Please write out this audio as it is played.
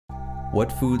What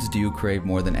foods do you crave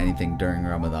more than anything during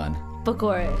Ramadan?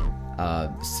 Pakore.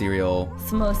 Cereal,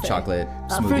 Samosa. chocolate,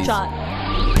 smoothies. Fruit shot.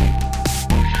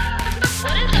 What is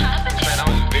happening? Man, I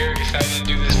was very excited to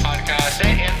do this podcast. That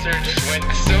answer just went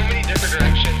so many different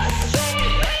directions.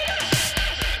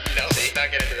 No, see,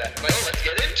 not get into that. Well, let's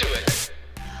get into it.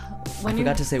 I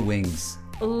forgot to say wings.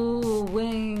 Ooh,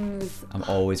 wings. I'm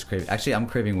always craving. Actually, I'm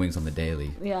craving wings on the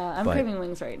daily. Yeah, I'm craving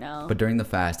wings right now. But during the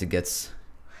fast, it gets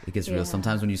real.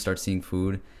 Sometimes when you start seeing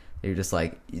food, you're just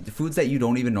like, the foods that you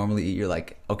don't even normally eat, you're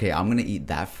like, okay, I'm gonna eat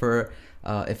that for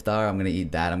iftar. I'm gonna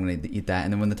eat that. I'm gonna eat that.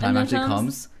 And then when the time actually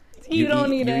comes, you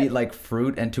eat like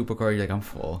fruit and two pakora. You're like, I'm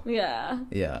full. Yeah.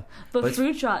 But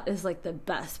fruit shot is like the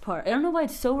best part. I don't know why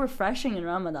it's so refreshing in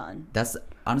Ramadan. That's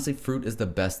honestly, fruit is the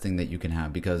best thing that you can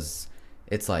have because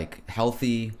it's like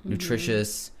healthy,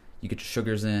 nutritious. You get your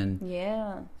sugars in.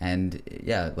 Yeah. And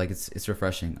yeah, like it's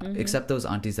refreshing. Except those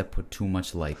aunties that put too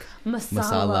much like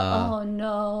masala. Oh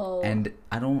no. And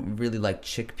I don't really like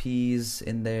chickpeas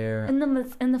in there. In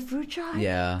the fruit shot?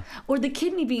 Yeah. Or the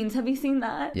kidney beans. Have you seen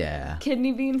that? Yeah.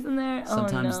 Kidney beans in there?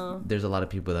 Sometimes oh no. There's a lot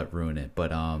of people that ruin it, but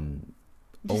just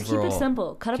overall, keep it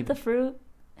simple. Cut up the fruit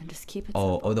and just keep it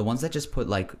simple. Oh, the ones that just put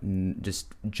like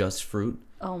just fruit.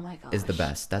 Oh my gosh. Is the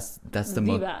best. That's the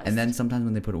most. Best. And then sometimes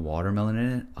when they put watermelon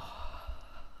in it,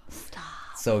 stop.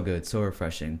 So good, so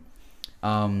refreshing.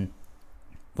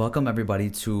 Welcome everybody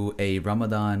to a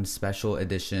Ramadan special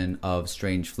edition of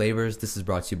Strange Flavors. This is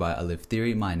brought to you by Alif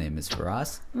Theory. My name is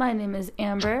FARAS. My name is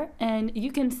Amber, and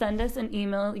you can send us an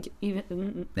email.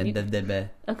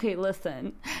 Okay,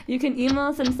 listen. You can email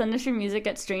us and send us your music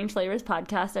at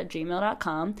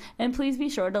strangeflavorspodcast@gmail.com. And please be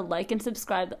sure to like and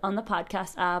subscribe on the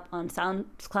podcast app on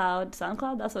SoundCloud.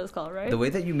 SoundCloud, that's what it's called, right? The way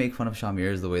that you make fun of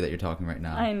Shamir is the way that you're talking right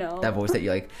now. I know. That voice that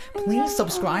you're like, please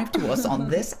subscribe to us on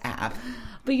this app.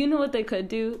 But you know what they could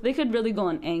do? They could really go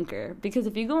on Anchor. Because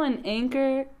if you go on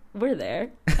Anchor, we're there.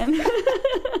 And,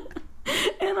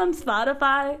 and on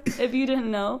Spotify, if you didn't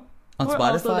know. On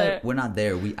Spotify, we're not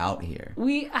there. We out here.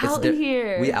 We out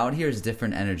here. We out here is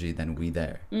different energy than we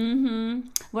there.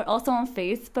 We're also on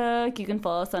Facebook. You can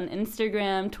follow us on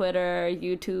Instagram, Twitter,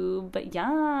 YouTube. But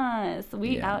yes,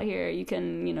 we out here. You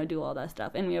can, do all that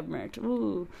stuff. And we have merch.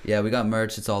 Ooh. Yeah, we got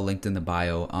merch. It's all linked in the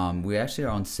bio. We actually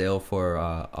are on sale for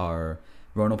our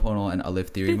Ronopono and Alif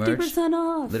Theory merch. 50%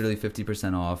 off. Literally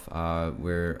 50% off.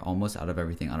 We're almost out of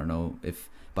everything. I don't know if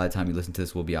by the time you listen to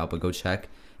this we'll be out, but go check.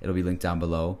 It'll be linked down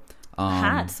below.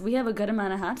 Hats. We have a good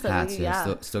amount of hats.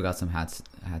 Still got some hats.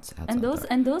 And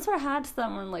those are hats that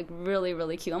were like really,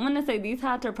 really cute. I'm gonna say these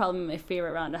hats are probably my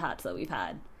favorite round of hats that we've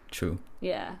had. True.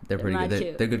 Yeah. They're pretty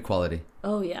good. They're good quality.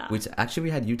 Oh yeah. Which actually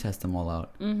we had you test them all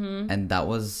out. And that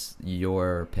was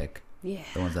your pick. Yeah.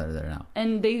 The ones that are there now.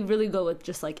 And they really go with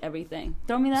just like everything.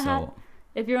 Throw me that hat.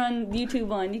 If you're on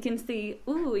YouTube you can see,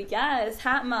 ooh, yes,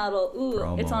 hat model.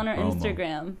 Ooh, it's on our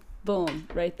Instagram. Boom,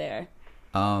 right there.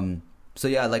 So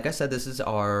yeah, like I said, this is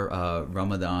our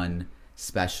Ramadan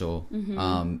special.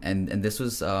 And this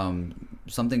was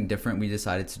something different we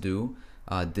decided to do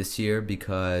this year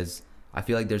because I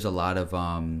feel like there's a lot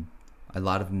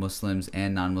of Muslims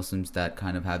and non-Muslims that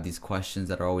kind of have these questions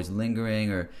that are always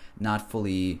lingering or not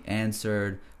fully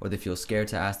answered, or they feel scared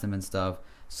to ask them and stuff.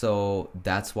 So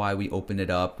that's why we opened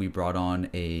it up. We brought on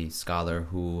a scholar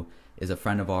who is a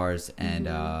friend of ours,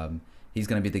 and he's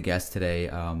going to be the guest today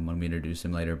when we introduce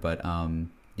him later. But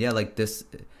yeah, like this,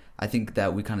 I think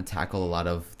that we kind of tackle a lot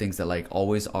of things that like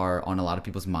always are on a lot of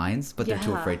people's minds, but they're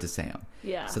too afraid to say them.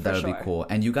 Yeah, so that would be cool.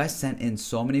 And you guys sent in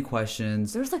so many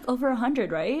questions. There's like over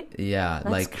 100, right? Yeah,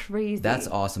 that's crazy. That's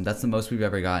awesome. That's the most we've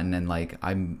ever gotten, and like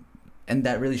and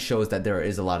that really shows that there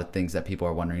is a lot of things that people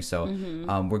are wondering. So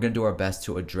we're gonna do our best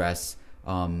to address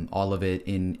all of it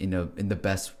in the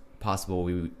best possible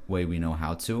way we know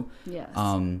how to. Yes.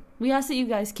 We ask that you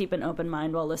guys keep an open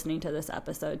mind while listening to this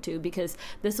episode too, because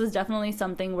this was definitely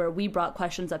something where we brought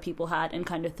questions that people had and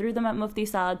kind of threw them at MUFTI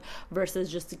SAAD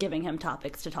versus just giving him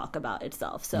topics to talk about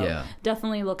itself. So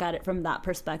definitely look at it from that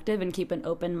perspective and keep an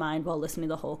open mind while listening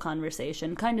to the whole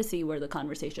conversation, kind of see where the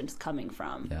conversation is coming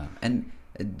from. Yeah. And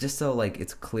just so like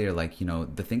it's clear, like,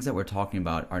 the things that we're talking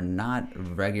about are not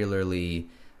regularly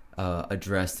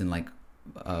addressed in like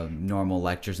normal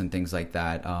lectures and things like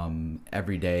that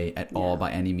every day at all by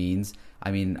any means.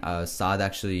 I mean, Saad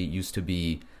actually used to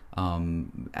be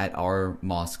at our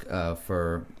mosque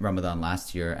for Ramadan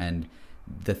last year, and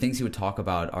the things he would talk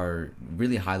about are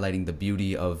really highlighting the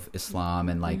beauty of Islam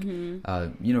and like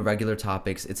regular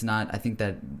topics. It's not, I think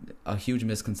that a huge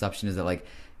misconception is that like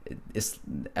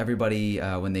everybody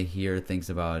when they hear things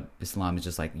about Islam is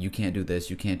just like, you can't do this,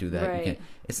 you can't do that, you can't.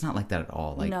 It's not like that at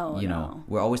all. Like,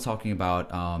 we're always talking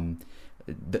about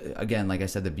again, like I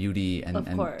said, the beauty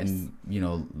and you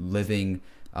know, living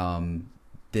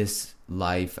this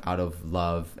life out of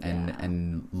love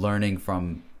and learning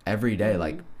from every day.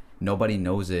 Like nobody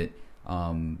knows it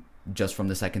just from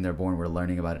the second they're born. We're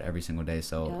learning about it every single day,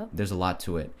 so there's a lot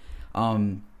to it.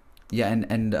 Yeah,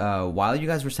 and while you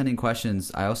guys were sending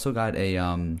questions, I also got a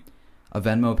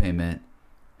Venmo payment.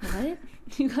 What?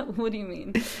 What do you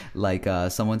mean? Like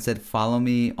someone said, follow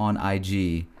me on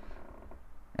IG,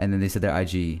 and then they said their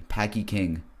IG, Packy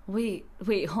King. Wait,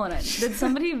 hold on. Did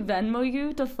somebody Venmo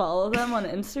you to follow them on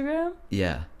Instagram?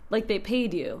 Yeah. Like they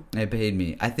paid you? They paid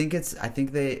me. I think it's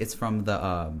from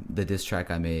the diss track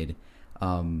I made,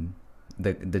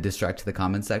 the diss track to the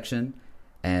comment section,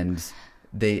 and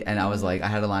I was like, I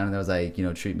had a line that was like, you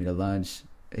know, treat me to lunch.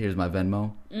 Here's my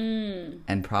Venmo,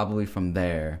 and probably from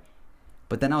there.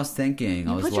 But then I was thinking,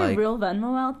 I was like, you put your real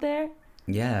Venmo out there?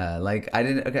 Yeah, like I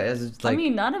didn't. Okay, I was just like, I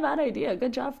mean, not a bad idea.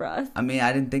 Good job for us. I mean,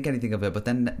 I didn't think anything of it, but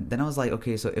then I was like,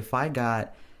 okay, so if I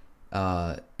got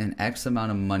an X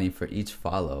amount of money for each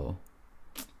follow,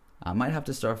 I might have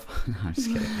to start. No, I'm just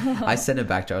kidding. I sent it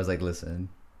back to her. I was like, listen,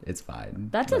 it's fine.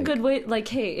 That's like, a good way. Like,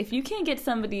 hey, if you can't get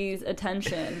somebody's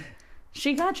attention.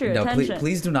 She got your attention.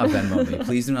 Please do not Venmo me.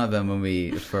 Please do not Venmo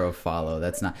me for a follow.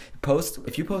 That's not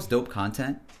if you post dope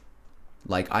content.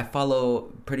 Like I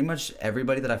follow pretty much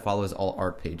everybody that I follow is all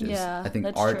art pages. Yeah, I think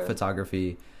that's art, true.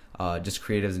 photography, just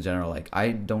creatives in general. Like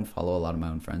I don't follow a lot of my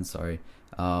own friends. Sorry,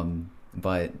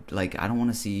 but like I don't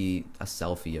want to see a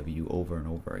selfie of you over and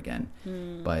over again.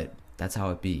 But that's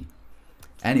how it be.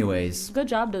 Anyways, good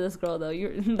job to this girl though.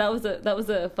 That was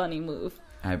a funny move.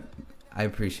 I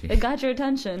appreciate it. It got your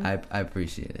attention. I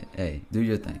appreciate it. Hey, do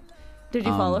your thing. Did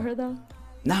you follow her though?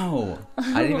 No,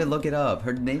 I didn't even look it up.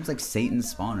 Her name's like Satan's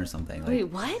Spawn or something. Like, wait,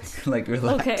 what? Like,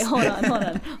 relax. Okay, hold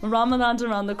on. Ramadan's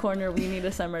around the corner. We need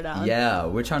to simmer down. Yeah,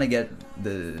 we're trying to get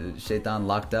the Shaitan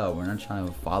locked out. We're not trying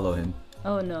to follow him.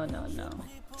 Oh, no.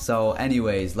 So,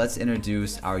 anyways, let's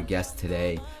introduce our guest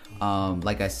today.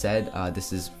 Like I said,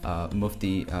 this is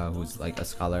Mufti, who's like a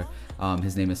scholar.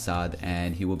 His name is Saad,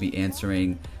 and he will be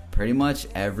answering pretty much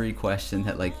every question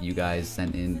that like you guys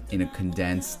sent in a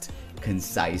condensed,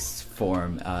 concise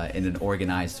form, in an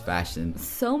organized fashion.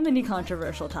 So many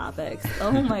controversial topics.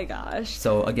 Oh my gosh.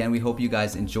 So again, we hope you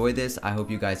guys enjoy this. I hope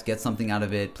you guys get something out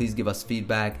of it. Please give us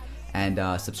feedback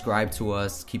and subscribe to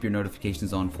us. Keep your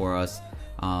notifications on for us.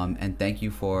 And thank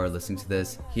you for listening to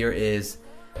this. Here is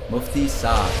Mufti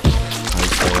Saad.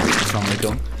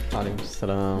 Assalamu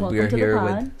alaikum. We are here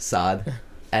with Saad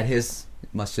at his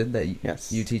masjid that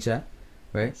you teach at,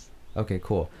 right? Okay,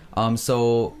 cool.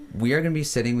 So we are going to be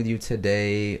sitting with you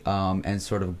today and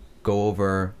sort of go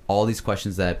over all these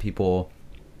questions that people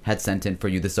had sent in for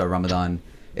you. This is our Ramadan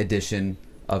edition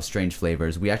of Strange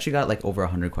Flavors. We actually got like over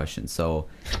 100 questions. So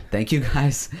thank you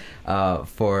guys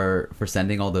for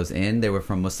sending all those in. They were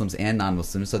from Muslims and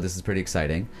non-Muslims, so this is pretty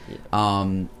exciting.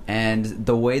 Yeah. And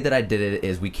the way that I did it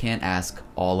is we can't ask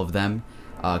all of them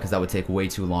because that would take way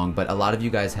too long. But a lot of you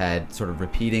guys had sort of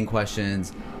repeating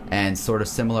questions and sort of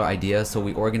similar ideas, so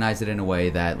we organized it in a way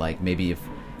that like maybe if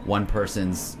one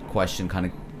person's question kind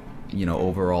of, you know,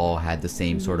 overall had the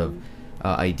same sort of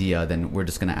idea, then we're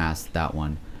just going to ask that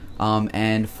one.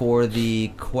 And for the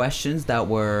questions that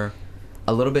were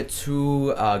a little bit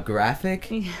too graphic,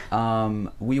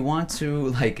 we want to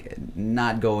like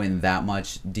not go in that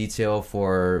much detail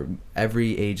for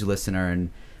every age listener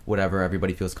and whatever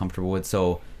everybody feels comfortable with.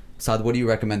 So Saad, what do you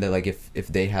recommend that like if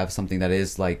they have something that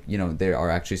is like, you know, they are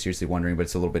actually seriously wondering but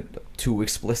it's a little bit too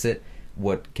explicit,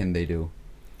 what can they do?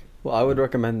 Well, I would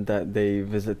recommend that they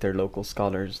visit their local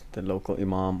scholars, the local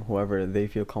imam, whoever they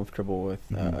feel comfortable with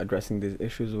addressing these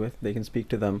issues with. They can speak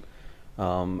to them,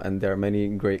 and there are many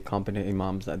great competent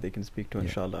imams that they can speak to,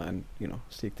 inshallah, and you know,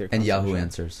 seek their and Yahoo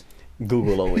Answers.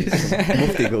 Google always.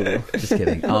 Mufti Google. Just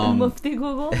kidding. Mufti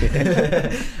Google.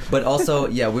 But also,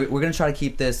 yeah, we're gonna try to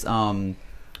keep this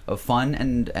fun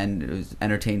and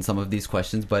entertain some of these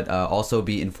questions, but also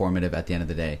be informative at the end of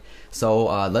the day.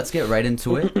 So let's get right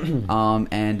into it.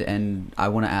 And I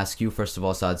want to ask you first of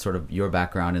all, Saad, sort of your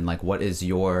background and like what is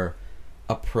your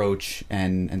approach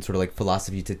and sort of like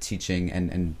philosophy to teaching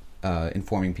and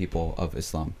informing people of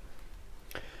Islam.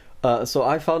 So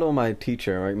I follow my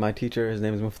teacher, right? My teacher, his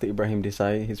name is Mufti Ibrahim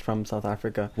Desai. He's from South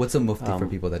Africa. What's a mufti for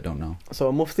people that don't know? So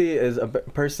a mufti is a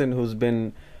person who's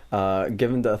been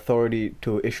given the authority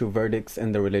to issue verdicts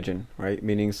in the religion, right?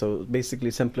 Meaning, so basically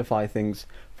simplify things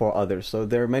for others. So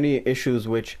there are many issues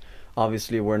which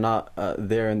obviously were not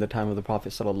there in the time of the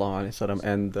Prophet ﷺ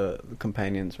and the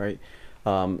companions, right?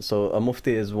 So a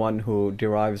mufti is one who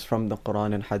derives from the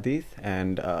Quran and Hadith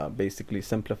and basically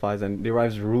simplifies and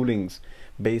derives rulings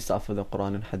based off of the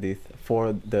Quran and Hadith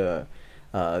for the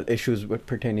issues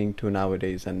pertaining to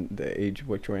nowadays and the age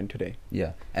which we're in today.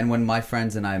 Yeah. And when my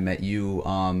friends and I met you,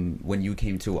 when you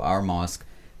came to our mosque,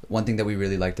 one thing that we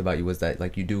really liked about you was that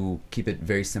like you do keep it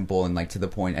very simple and like to the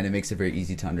point, and it makes it very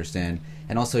easy to understand.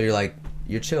 And also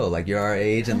you're chill, like you're our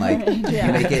age, and like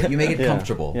you make it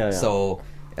comfortable. So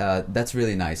that's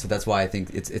really nice. So that's why I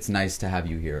think it's nice to have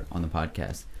you here on the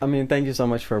podcast. I mean, thank you so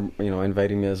much for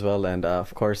inviting me as well. And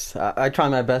of course, I try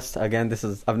my best. Again,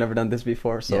 I've never done this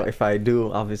before, so if I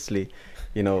do, obviously,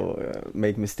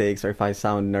 make mistakes, or if I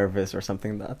sound nervous or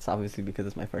something, that's obviously because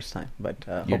it's my first time. But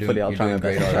hopefully, I'll try my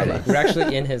best. We're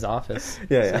actually in his office.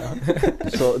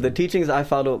 So the teachings I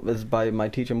follow is by my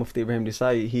teacher Mufti Ibrahim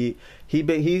Desai.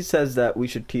 He says that we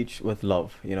should teach with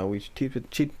love. We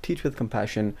should teach with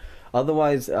compassion.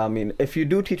 Otherwise, I mean, if you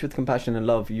do teach with compassion and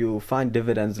love, you find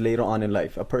dividends later on in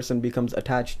life. A person becomes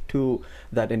attached to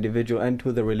that individual and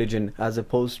to the religion, as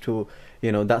opposed to,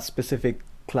 that specific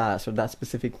class or that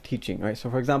specific teaching, right? So,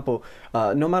 for example,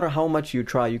 no matter how much you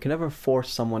try, you can never force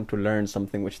someone to learn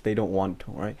something which they don't want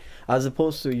to, right? As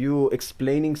opposed to you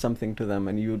explaining something to them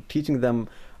and you teaching them,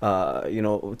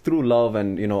 through love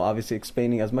and, obviously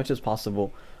explaining as much as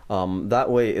possible. That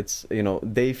way it's,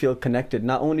 they feel connected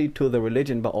not only to the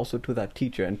religion but also to that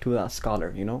teacher and to that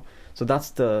scholar, So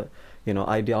that's the,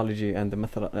 ideology and the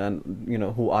method and,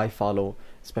 who I follow,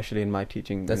 especially in my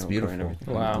teaching. That's beautiful.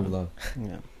 Wow.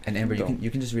 Yeah. And Amber, you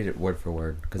can just read it word for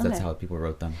word, because that's how people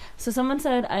wrote them. So someone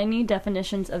said, I need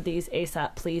definitions of these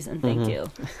ASAP, please, and thank you.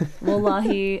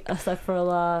 Wallahi,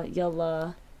 astaghfirullah,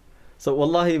 yallah. So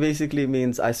wallahi basically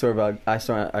means I swear by God,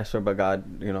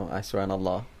 I swear on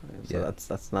Allah. So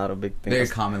that's not a big thing. Very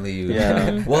commonly used.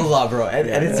 Yeah. Wallah, bro. And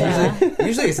it's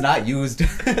usually it's not used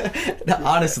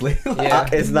honestly.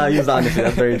 It's not used honestly.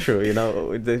 That's very true.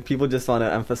 People just want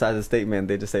to emphasize a statement.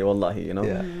 They just say wallahi,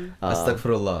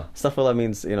 Astaghfirullah. Astaghfirullah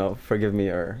means, forgive me,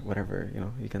 or whatever,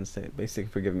 you can say. Basically,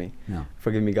 forgive me. No.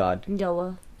 Forgive me, God.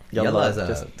 Yallah. Yallah is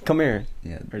just come here.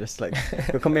 Yeah. Or just like,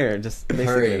 come here. Just basically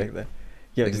hurry. Like that.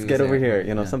 Yeah, just get over here,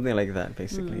 something like that,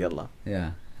 basically. Yallah.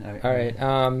 Yeah. All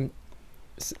right.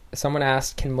 Someone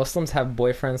asked, can Muslims have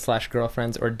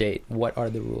boyfriends/girlfriends or date? What are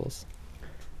the rules?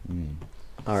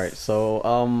 All right.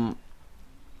 So,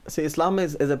 Islam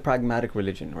is a pragmatic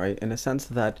religion, right? In a sense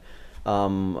that,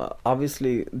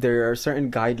 obviously, there are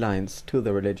certain guidelines to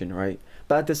the religion, right?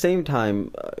 But at the same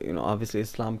time, obviously,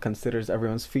 Islam considers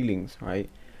everyone's feelings, right?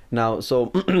 Now,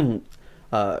 so,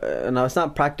 now it's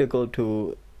not practical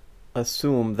to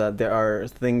assume that there are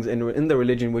things in the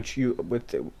religion which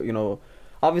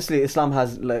obviously Islam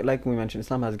has, like we mentioned,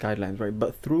 Islam has guidelines, right?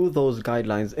 But through those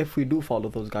guidelines, if we do follow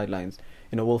those guidelines,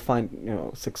 we'll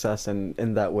find success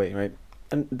in that way, right?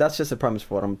 And that's just a premise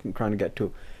for what I'm trying to get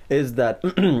to, is that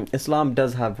Islam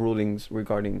does have rulings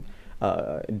regarding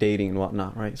dating and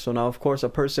whatnot, right? So now, of course, a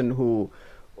person who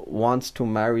wants to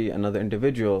marry another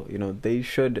individual, they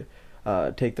should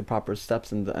take the proper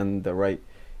steps and the right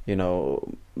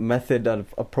method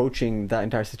of approaching that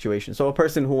entire situation. So a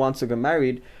person who wants to get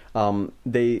married,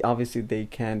 they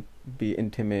can't be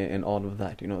intimate and all of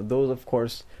that. Those, of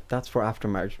course, that's for after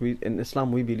marriage. In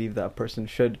Islam, we believe that a person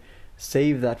should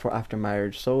save that for after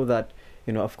marriage, so that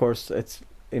of course, it's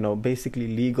basically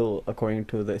legal according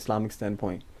to the Islamic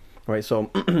standpoint, right?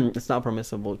 So it's not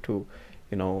permissible to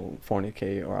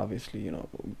fornicate, or obviously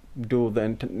do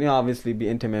obviously be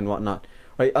intimate and whatnot.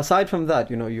 Right. Aside from that,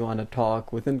 you want to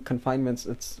talk within confinements.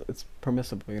 It's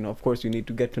permissible. Of course, you need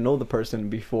to get to know the person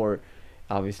before,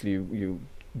 obviously, you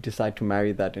decide to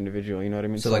marry that individual. You know what I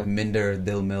mean? So like Minder,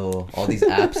 Dilmil, all these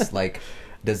apps, like,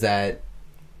 does that?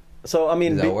 So I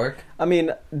mean, does that work? I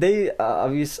mean, they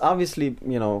obviously,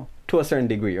 to a certain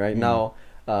degree, right? Now,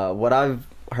 what I've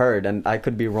heard, and I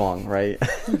could be wrong, right?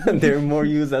 They're more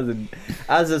used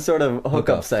as a sort of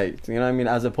hookup site,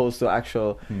 as opposed to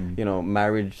actual,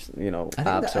 marriage, I think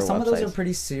apps or some websites. of those are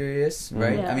pretty serious,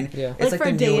 right? Yeah. I mean, Yeah. it's Like like for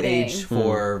the new dating. age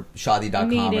for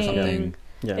Shadi.com or something.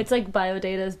 Yeah. It's like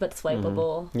biodatas, but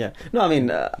swipeable. Yeah. No, I mean,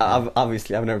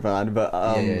 obviously, I've never been on, but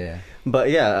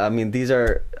But yeah, I mean, these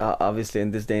are obviously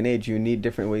in this day and age, you need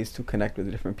different ways to connect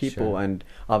with different people, and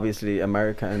obviously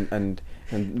America and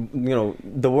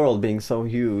the world being so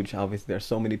huge, obviously there's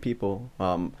so many people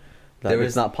that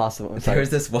it's not possible. There was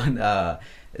this one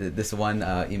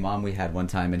imam we had one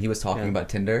time, and he was talking about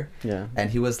Tinder,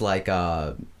 and he was like,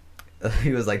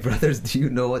 brothers, do you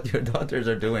know what your daughters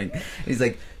are doing? He's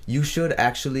like, you should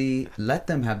actually let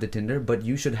them have the Tinder, but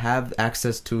you should have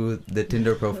access to the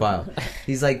Tinder profile.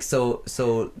 He's like, so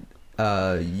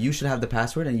you should have the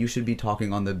password and you should be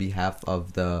talking on the behalf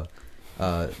of the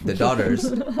daughters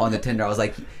on the Tinder. I was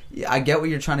like, I get what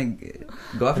you're trying to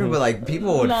go after, but like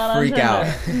people would freak out.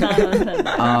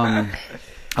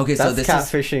 Okay, so this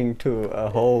catfishing to a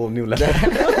whole new level.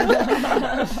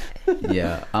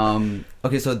 Yeah.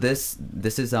 Okay, so this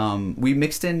is we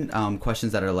mixed in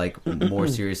questions that are like more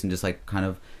serious and just like kind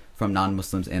of from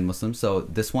non-Muslims and Muslims. So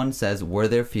this one says, were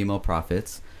there female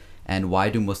prophets, and why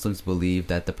do Muslims believe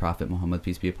that the Prophet Muhammad,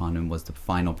 peace be upon him, was the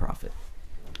final prophet?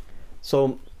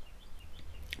 So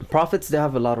prophets, they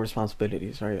have a lot of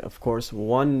responsibilities, right? Of course,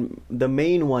 the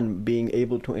main one being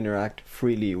able to interact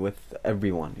freely with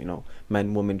everyone, you know,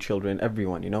 men, women, children,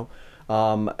 everyone, you know.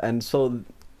 And so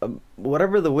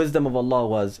whatever the wisdom of Allah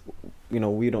was, you know,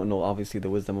 we don't know obviously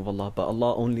the wisdom of Allah, but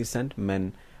Allah only sent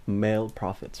male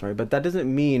prophets, right? But that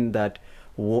doesn't mean that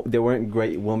there weren't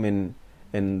great women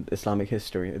in Islamic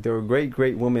history. There were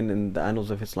great women in the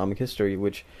annals of Islamic history,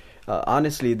 which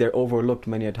honestly they're overlooked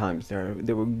many a times.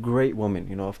 They were great women,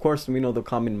 you know. Of course, we know the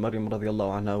common Maryam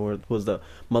radiallahu anha, who was the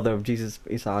mother of Jesus,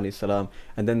 Isa alayhi salam,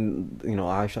 and then, you know,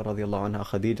 Aisha radiallahu anha,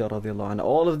 Khadija radiallahu anha,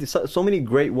 all of these, so many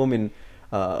great women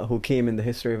who came in the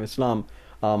history of Islam.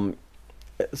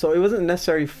 So it wasn't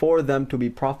necessary for them to be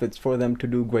prophets, for them to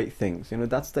do great things. You know,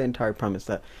 that's the entire premise,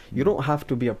 that you don't have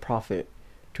to be a prophet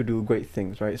to do great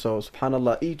things, right? So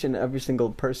subhanallah, each and every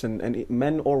single person, and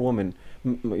men or women,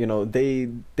 you know, they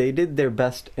did their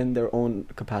best in their own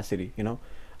capacity, you know.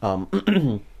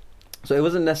 So it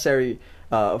wasn't necessary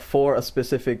for a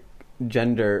specific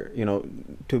gender, you know,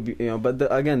 to be, you know. But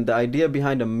again, the idea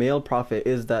behind a male prophet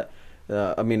is that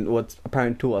I mean, what's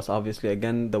apparent to us, obviously,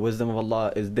 again, the wisdom of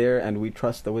Allah is there, and we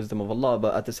trust the wisdom of Allah.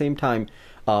 But at the same time,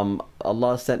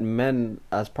 Allah sent men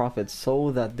as prophets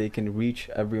so that they can reach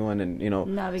everyone and, you know,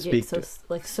 navigate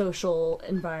like social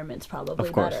environments probably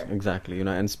of course, better. exactly, you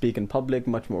know, and speak in public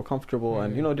much more comfortable,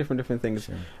 and, you know, different things.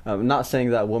 Sure. Not saying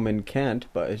that women can't,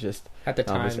 but it's just at the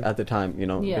time, you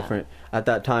know, different. At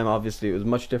that time, obviously, it was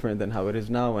much different than how it is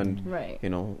now, and right, you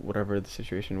know, whatever the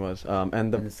situation was.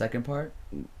 And the second part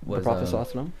was the Prophet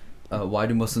ﷺ. Why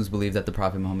do Muslims believe that the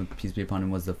Prophet Muhammad, peace be upon him,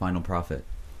 was the final prophet?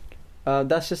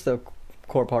 That's just a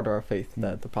core part of our faith,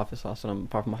 that the Prophet ﷺ,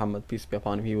 Prophet Muhammad, peace be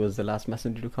upon him, he was the last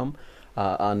messenger to come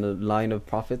on the line of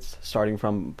prophets, starting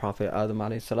from Prophet Adam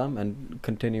alayhi salam and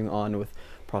continuing on with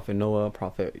Prophet Noah,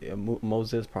 Prophet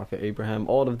Moses, Prophet Abraham,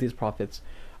 all of these prophets,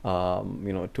 you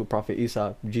know, to Prophet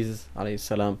Isa, Jesus alayhi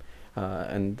salam,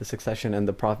 and the succession, and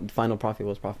the final prophet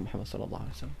was Prophet Muhammad sallallahu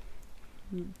alaihi wasallam.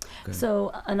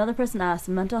 So another person asked,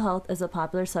 mental health is a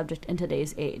popular subject in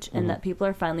today's age, and that people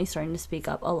are finally starting to speak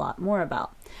up a lot more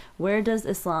about. Where does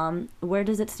it stand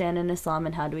in Islam,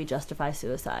 and how do we justify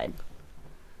suicide?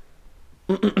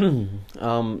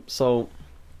 So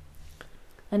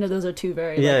I know those are two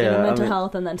very mental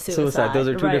health and then suicide. Those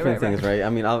are two different things, right? I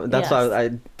mean, that's why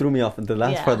I threw me off the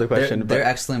last part of the question. They're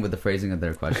excellent with the phrasing of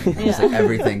their question. It's like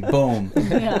everything, boom,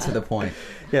 to the point.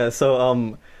 Yeah.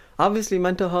 So obviously,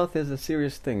 mental health is a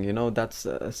serious thing. You know, that's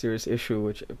a serious issue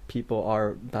which people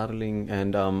are battling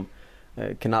and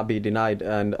cannot be denied.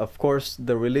 And of course,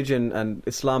 the religion and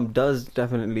Islam does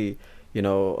definitely, you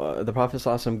know, the Prophet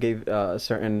ﷺ gave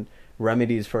certain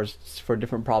remedies for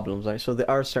different problems, right? So there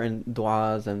are certain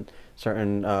du'as and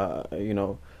certain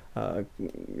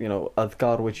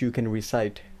adhkar which you can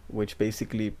recite, which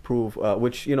basically prove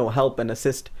which, you know, help and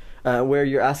assist where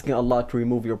you're asking Allah to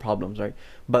remove your problems, right?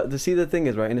 But the thing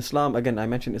is, right, in Islam, again, I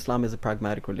mentioned Islam is a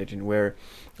pragmatic religion where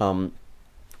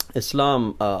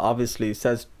Islam obviously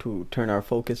says to turn our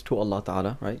focus to Allah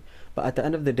Ta'ala, right? But at the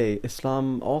end of the day,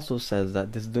 Islam also says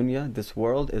that this dunya, this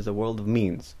world, is a world of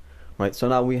means, right? So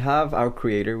now we have our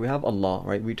creator, we have Allah,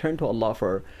 right? We turn to Allah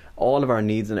for all of our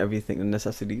needs and everything, and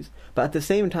necessities, but at the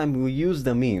same time we use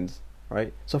the means,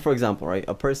 right? So for example, right,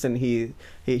 a person, he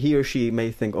or she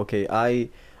may think, okay, I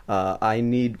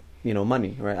need, you know,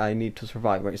 money, right? I need to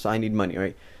survive, right? So I need money,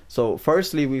 right? So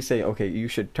firstly we say, okay, you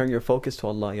should turn your focus to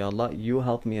Allah. Ya Allah, you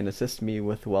help me and assist me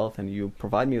with wealth, and you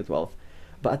provide me with wealth.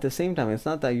 But at the same time, it's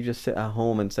not that you just sit at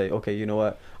home and say, okay, you know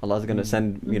what, Allah's going to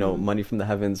send, you know, money from the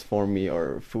heavens for me,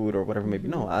 or food, or whatever it may be.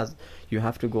 No, as you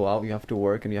have to go out, you have to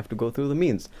work, and you have to go through the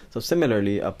means. So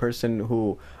similarly, a person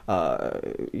who,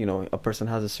 you know, a person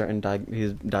has a certain,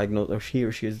 he's diagnosed, or he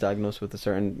is diagnosed with a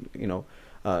certain, you know,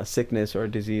 sickness or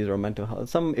disease or mental health,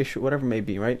 some issue, whatever it may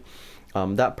be, right?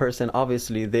 That person,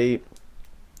 obviously, they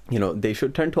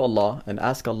should turn to Allah and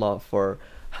ask Allah for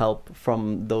help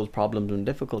from those problems and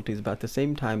difficulties. But at the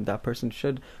same time, that person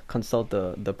should consult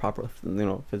the proper, you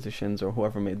know, physicians or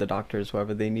whoever the doctors,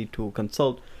 whoever they need to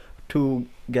consult to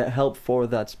get help for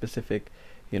that specific,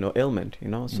 ailment,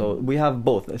 so we have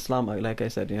both. Islam, like I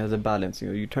said, it has a balance.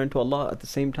 You turn to Allah, at the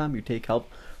same time you take help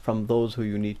from those who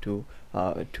you need to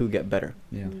get better.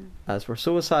 As for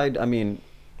suicide, I mean,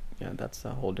 that's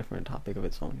a whole different topic of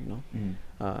its own,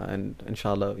 and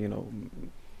inshallah,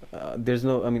 there's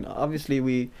no, I mean, obviously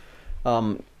we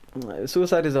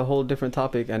suicide is a whole different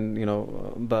topic, and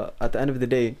but at the end of the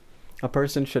day, a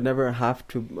person should never have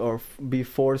to or be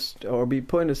forced or be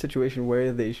put in a situation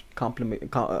where they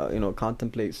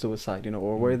contemplate suicide,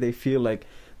 or where they feel like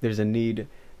there's a need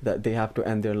that they have to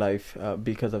end their life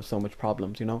because of so much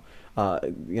problems.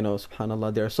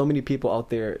 Subhanallah, there are so many people out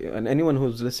there, and anyone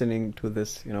who's listening to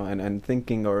this, and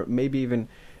thinking, or maybe even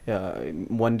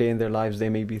one day in their lives they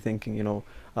may be thinking,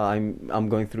 I'm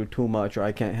going through too much, or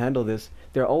I can't handle this.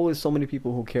 There are always so many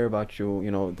people who care about you,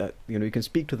 that you can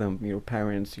speak to them, your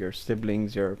parents, your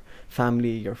siblings, your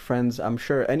family, your friends. I'm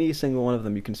sure any single one of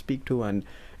them you can speak to, and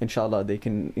inshallah they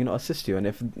can assist you. And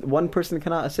if one person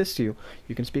cannot assist you,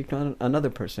 you can speak to another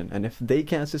person, and if they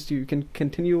can't assist you, you can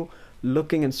continue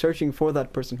looking and searching for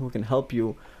that person who can help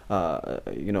you, to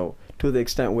the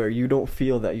extent where you don't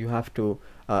feel that you have to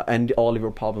end all of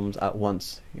your problems at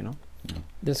once.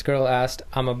 This girl asked,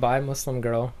 I'm a bi-Muslim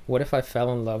girl. What if I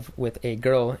fell in love with a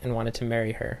girl and wanted to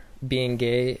marry her? Being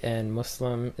gay and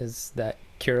Muslim, is that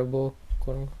curable,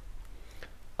 quote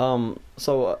unquote?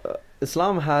 So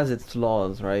Islam has its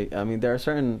laws, right? I mean, there are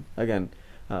certain, again,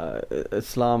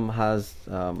 Islam has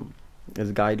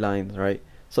its guidelines, right?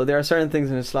 So there are certain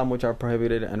things in Islam which are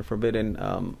prohibited and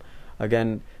forbidden.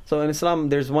 Again, so in Islam,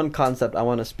 there's one concept I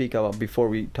want to speak about before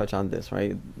we touch on this,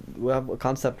 right? We have a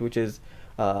concept which is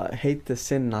hate the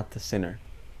sin, not the sinner,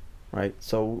 right?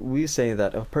 So we say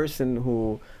that a person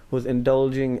who's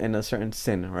indulging in a certain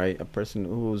sin, right? A person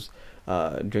who's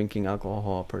drinking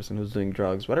alcohol, a person who's doing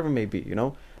drugs, whatever it may be,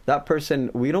 that person,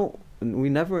 we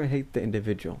never hate the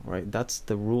individual, right? That's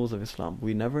the rules of Islam.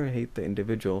 We never hate the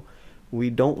individual. We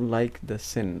don't like the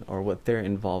sin or what they're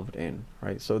involved in,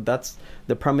 right? So that's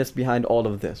the premise behind all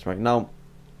of this, right? Now,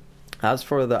 as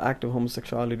for the act of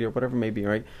homosexuality or whatever it may be,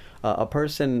 right? A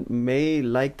person may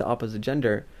like the opposite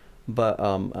gender, but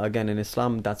again, in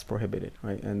Islam, that's prohibited,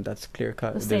 right? And that's clear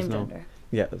cut. The same gender.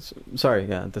 Yeah,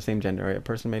 the same gender, right? A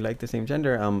person may like the same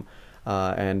gender,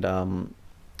 and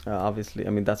obviously, I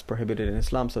mean, that's prohibited in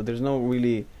Islam. So there's no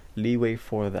really leeway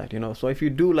for that, So if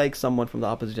you do like someone from the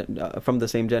opposite, from the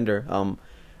same gender,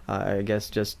 I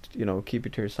guess just keep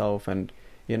it to yourself, and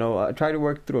try to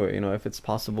work through it. If it's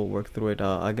possible, work through it.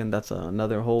 Again, that's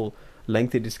another whole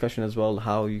lengthy discussion as well,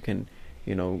 how you can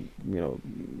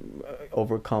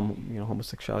overcome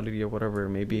homosexuality or whatever it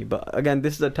may be. But again,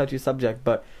 this is a touchy subject,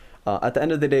 but at the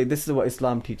end of the day, this is what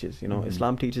Islam teaches.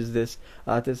 Islam teaches this.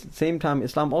 At the same time,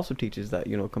 Islam also teaches that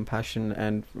compassion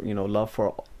and love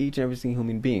for each and every single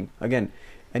human being. Again,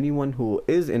 anyone who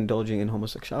is indulging in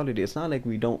homosexuality, it's not like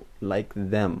we don't like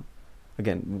them.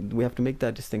 Again, we have to make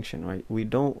that distinction, right? We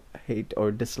don't hate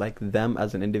or dislike them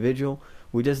as an individual.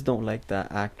 We just don't like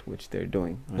that act which they're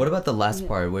doing. Right? What about the last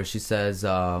part where she says,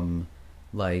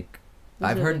 like,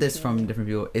 I've heard this from different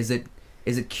people. Is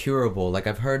it curable? Like,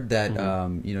 I've heard that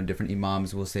different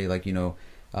imams will say, like,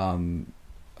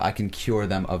 I can cure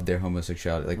them of their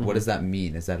homosexuality. Like, what does that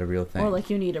mean? Is that a real thing? Or like,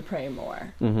 you need to pray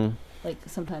more. Like,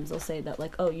 sometimes they'll say that,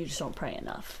 like, oh, you just don't pray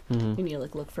enough. You need to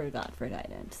look for God for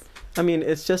guidance. I mean,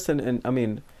 it's just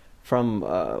from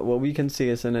what we can see,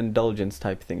 it's an indulgence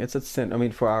type thing. It's a sin. I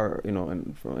mean, for our,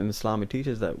 in Islam, it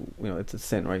teaches that, it's a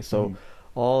sin, right? So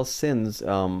all sins,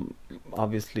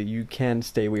 obviously, you can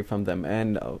stay away from them,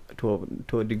 and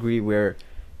to a degree where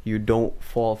you don't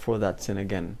fall for that sin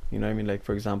again. You know what I mean? Like,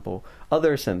 for example,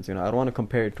 other sins, I don't want to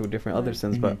compare it to different other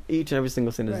sins, but each and every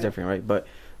single sin is different, right? But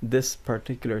this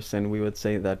particular sin, we would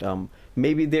say that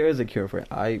maybe there is a cure for it.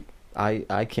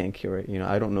 I can't cure it,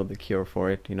 I don't know the cure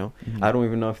for it, I don't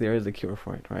even know if there is a cure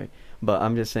for it, right? But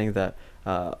I'm just saying that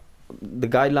the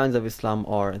guidelines of Islam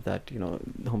are that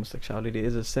homosexuality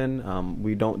is a sin.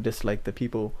 We don't dislike the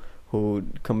people who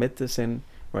commit the sin,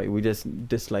 right? We just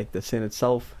dislike the sin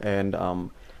itself. And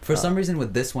for some reason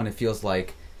with this one, it feels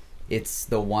like it's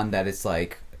the one that it's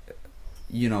like,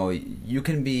 you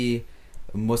can be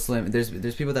Muslim.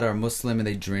 There's people that are Muslim and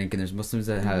they drink, and there's Muslims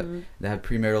that have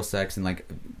premarital sex, and like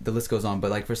the list goes on.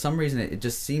 But like for some reason, it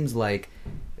just seems like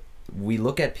we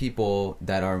look at people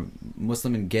that are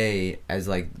Muslim and gay as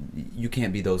like, you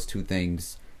can't be those two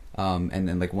things, and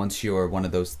then like once you're one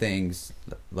of those things,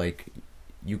 like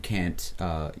you can't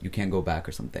go back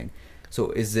or something.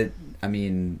 So is it? I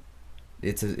mean,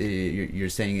 you're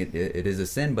saying it is a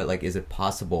sin, but like, is it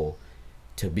possible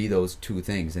to be those two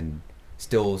things and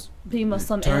still be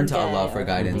Muslim turn and to gay, Allah for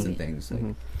guidance and things?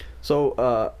 Like,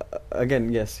 So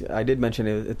again, yes, I did mention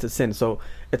it, it's a sin. So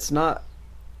it's not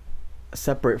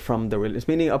separate from the religion.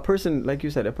 Meaning a person, like you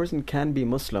said, a person can be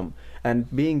Muslim, and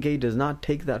being gay does not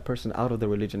take that person out of the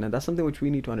religion. And that's something which we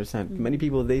need to understand. Many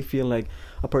people, they feel like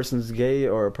a person's gay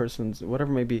or a person's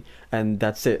whatever may be, and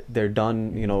that's it, they're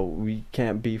done, you know, we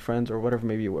can't be friends or whatever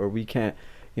may be, or we can't,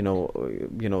 you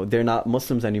know, they're not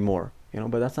Muslims anymore, you know.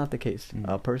 But that's not the case.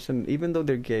 A person, even though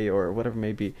they're gay or whatever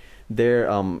may be,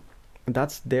 they're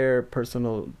that's their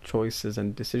personal choices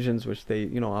and decisions which they,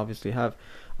 you know, obviously have.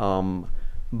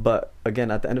 But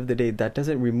again, at the end of the day, that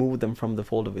doesn't remove them from the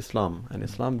fold of Islam. And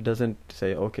Islam doesn't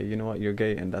say, okay, you know what, you're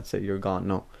gay and that's it, you're gone.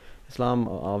 No. Islam,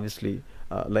 obviously,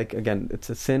 like, again, it's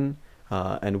a sin,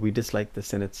 and we dislike the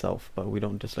sin itself, but we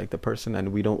don't dislike the person,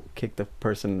 and we don't kick the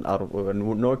person out of,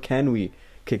 nor can we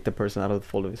kick the person out of the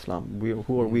fold of Islam.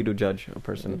 Who are we to judge a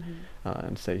person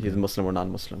and say he's Muslim or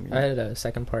non-Muslim? You know? I had a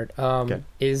second part. Okay.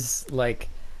 Is like,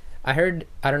 I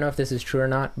don't know if this is true or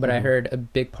not, but I heard a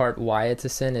big part why it's a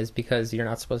sin is because you're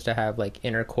not supposed to have like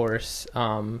intercourse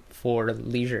for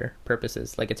leisure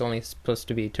purposes. Like it's only supposed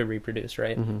to be to reproduce,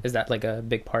 right? Is that like a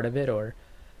big part of it, or?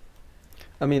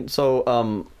 I mean,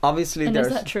 so obviously And there's...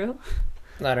 is that true?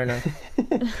 I don't know.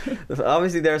 So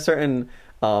obviously there are certain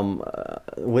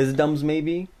wisdoms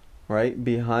maybe, right,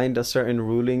 behind a certain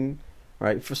ruling,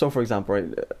 right? So for example,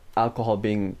 right, alcohol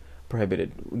being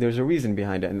prohibited, there's a reason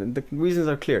behind it, and the reasons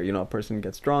are clear. You know, a person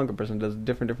gets drunk, a person does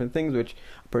different things which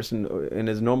a person in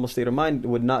his normal state of mind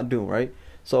would not do, right?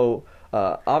 So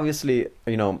obviously,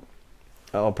 you know,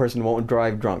 a person won't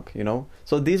drive drunk, you know.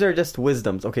 So these are just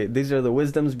wisdoms. Okay, these are the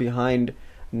wisdoms behind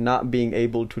not being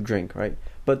able to drink, right?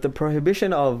 But the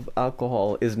prohibition of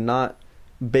alcohol is not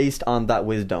based on that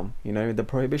wisdom, you know. The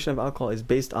prohibition of alcohol is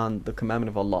based on the commandment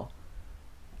of Allah.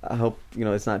 I hope, you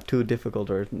know, it's not too difficult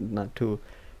or not too,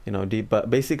 you know, deep, but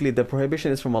basically the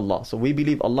prohibition is from Allah. So we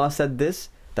believe Allah said this,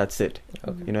 that's it.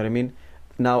 Okay. You know what I mean?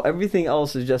 Now everything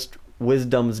else is just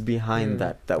wisdoms behind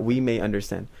that we may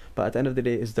understand, but at the end of the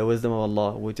day, it's the wisdom of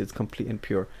Allah which is complete and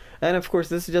pure. And of course,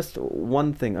 this is just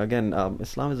one thing. Again,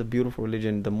 Islam is a beautiful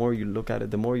religion. The more you look at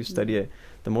it, the more you study it,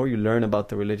 the more you learn about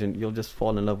the religion, you'll just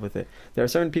fall in love with it. There are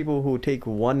certain people who take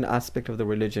one aspect of the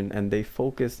religion and they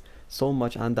focus so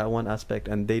much on that one aspect,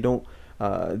 and they don't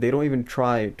even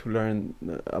try to learn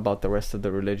about the rest of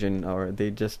the religion, or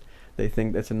they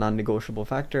think it's a non-negotiable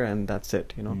factor and that's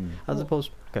it, you know. As opposed,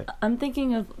 okay. I'm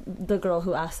thinking of the girl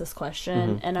who asked this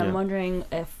question, and I'm wondering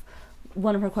if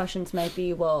one of her questions might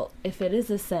be, well, if it is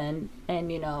a sin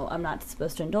and, you know, I'm not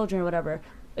supposed to indulge in or whatever,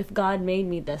 if God made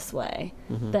me this way,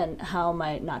 then how am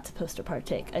I not supposed to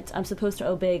partake? I'm supposed to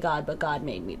obey God, but God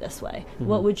made me this way.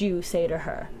 What would you say to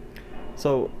her?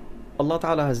 So Allah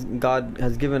Ta'ala God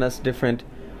has given us different,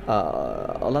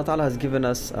 Allah Ta'ala has given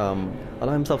us,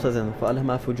 Allah Himself says in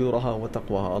فَأَلْهَمَا فُجُورَهَا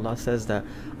وَتَقْوَاهَا, Allah says that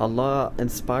Allah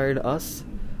inspired us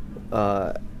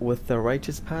with the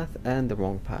righteous path and the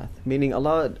wrong path. Meaning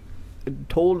Allah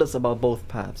told us about both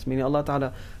paths. Meaning Allah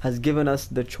Ta'ala has given us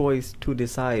the choice to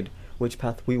decide which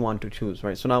path we want to choose,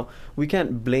 right? So now we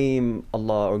can't blame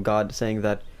Allah or God saying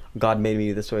that God made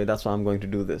me this way, that's why I'm going to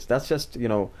do this. That's just, you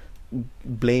know,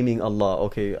 blaming Allah.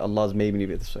 Okay, Allah's made me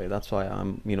this way, that's why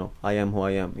I'm, you know, I am who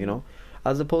I am, you know.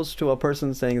 As opposed to a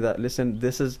person saying that, listen,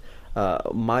 this is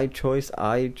my choice,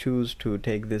 I choose to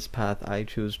take this path, I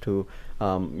choose to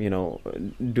you know,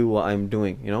 do what I'm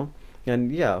doing, you know.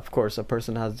 And yeah, of course, a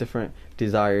person has different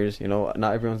desires, you know,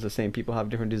 not everyone's the same. People have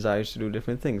different desires to do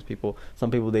different things.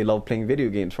 Some people, they love playing video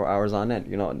games for hours on end,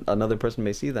 you know. Another person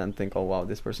may see that and think, oh wow,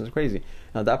 this person's crazy.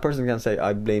 Now that person can say,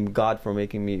 I blame God for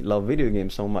making me love video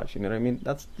games so much, you know what I mean?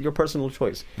 That's your personal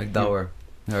choice. Like Dawar,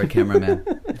 our cameraman.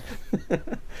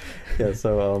 Yeah,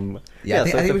 so I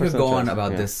think we could go on choice.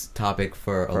 about this topic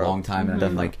for a long time, and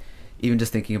then like even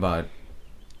just thinking about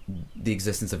the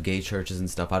existence of gay churches and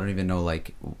stuff, I don't even know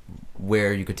like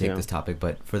where you could take this topic,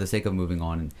 but for the sake of moving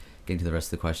on and getting to the rest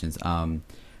of the questions,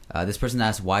 this person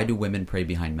asked, why do women pray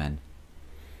behind men?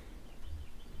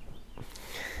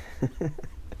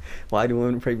 Why do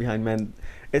women pray behind men?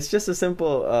 It's just a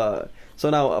simple so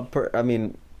now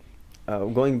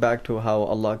going back to how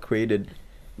Allah created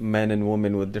men and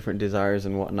women with different desires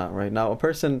and whatnot, right? Now a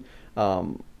person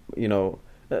you know,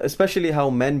 especially how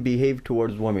men behave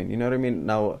towards women, you know what I mean?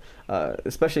 Now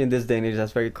especially in this day and age,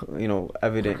 that's very, you know,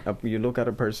 evident. You look at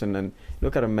a person and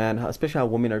look at a man, especially how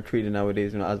women are treated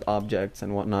nowadays, you know, as objects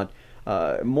and whatnot.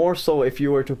 More so if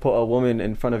you were to put a woman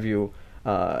in front of you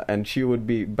and she would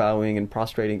be bowing and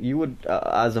prostrating, you would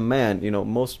as a man, you know,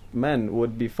 most men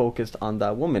would be focused on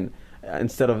that woman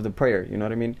instead of the prayer, you know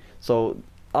what I mean? So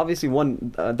obviously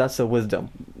that's a wisdom.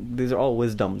 These are all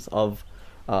wisdoms of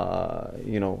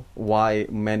why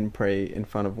men pray in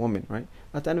front of women, right?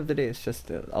 At the end of the day, it's just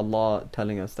Allah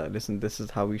telling us that, listen, this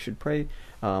is how we should pray.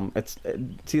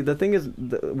 See, the thing is,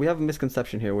 we have a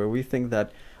misconception here where we think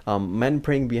that men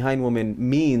praying behind women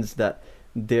means that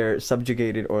they're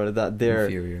subjugated or that they're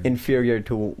inferior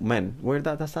to men, where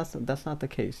that's not the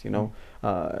case.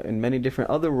 In many different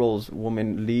other roles,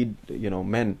 women lead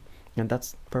men, and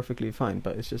that's perfectly fine.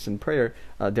 But it's just in prayer,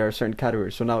 there are certain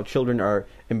categories. So now children are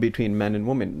in between men and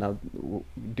women. Now,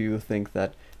 do you think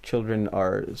that children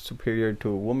are superior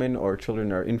to women or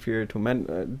children are inferior to men?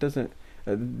 It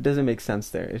doesn't make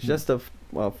sense there. It's just a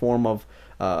form of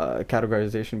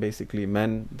categorization, basically.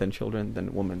 Men, then children,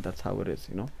 then women. That's how it is.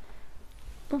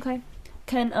 Okay.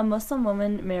 Can a Muslim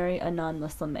woman marry a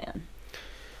non-Muslim man?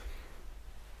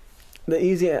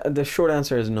 The short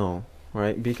answer is no,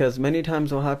 right? Because many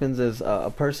times what happens is a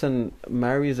person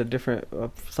marries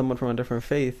someone from a different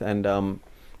faith, and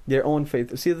their own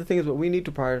faith. See, the thing is, what we need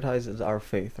to prioritize is our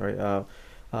faith, right?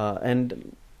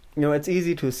 And it's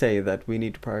easy to say that we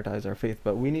need to prioritize our faith,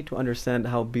 but we need to understand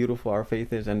how beautiful our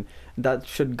faith is, and that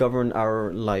should govern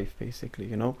our life,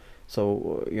 basically.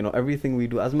 So, everything we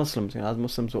do as Muslims,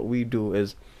 what we do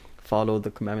is follow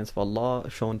the commandments of Allah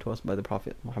shown to us by the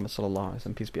Prophet Muhammad sallallahu alaihi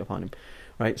wasallam, peace be upon him,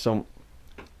 right? So,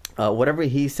 whatever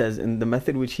he says in the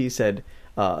method which he said,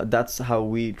 that's how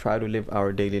we try to live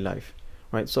our daily life,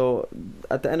 right? So,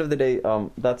 at the end of the day,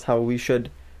 that's how we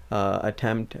should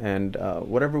attempt, and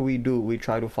whatever we do, we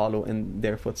try to follow in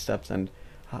their footsteps and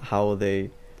how they,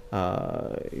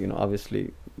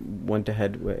 obviously went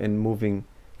ahead in moving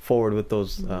forward with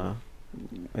those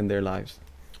in their lives.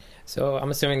 So I'm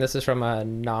assuming this is from a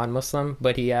non-Muslim,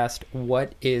 but he asked,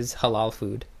 what is halal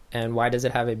food and why does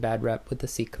it have a bad rep with the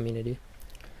Sikh community?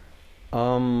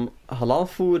 Halal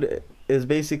food is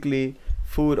basically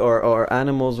food or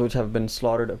animals which have been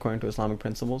slaughtered according to Islamic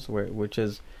principles, which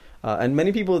is and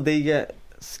many people, they get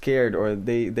scared, or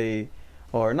they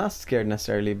or not scared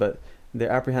necessarily, but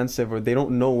they're apprehensive, or they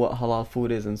don't know what halal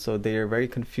food is, and so they're very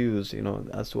confused,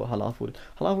 as to what halal food is.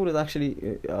 Halal food is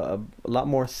actually a lot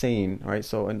more sane, right?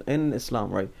 So in Islam,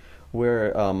 right,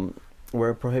 we're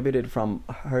prohibited from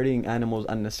hurting animals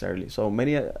unnecessarily. So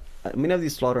many of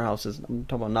these slaughterhouses, I'm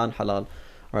talking about non-halal,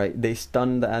 right, they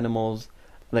stun the animals,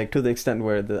 like to the extent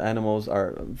where the animals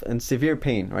are in severe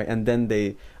pain, right, and then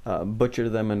they butcher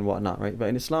them and whatnot, right? But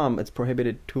in Islam, it's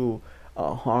prohibited to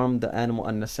harm the animal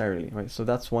unnecessarily, right? So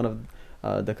that's one of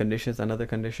the conditions. Another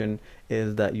condition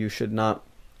is that you should not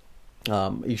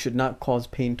cause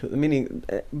pain to, meaning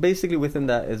basically within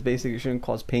that is basically you shouldn't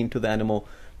cause pain to the animal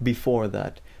before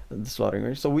that, the slaughtering,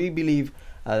 right? So we believe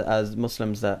as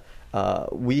Muslims that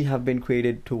we have been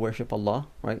created to worship Allah,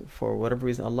 right? For whatever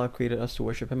reason, Allah created us to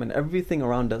worship Him, and everything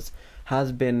around us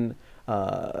has been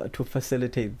to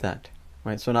facilitate that,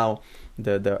 right? So now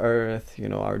the earth,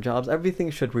 our jobs, everything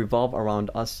should revolve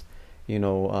around us,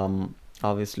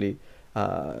 obviously,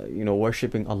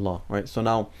 worshipping Allah, right? So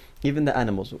now even the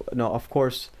animals, of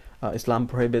course, Islam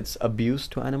prohibits abuse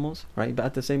to animals, right? But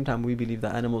at the same time, we believe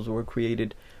that animals were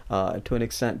created to an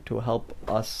extent to help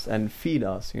us and feed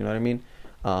us, you know what I mean?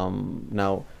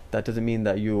 Now that doesn't mean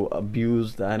that you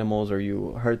abuse the animals or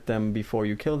you hurt them before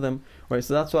you kill them, right?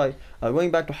 So that's why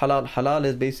going back to halal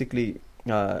is basically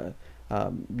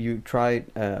you try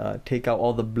take out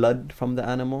all the blood from the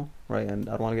animal, right? And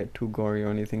I don't want to get too gory or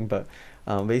anything, but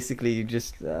basically you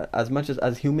just as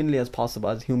humanly as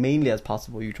possible,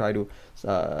 you try to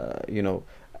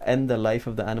end the life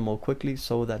of the animal quickly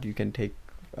so that you can take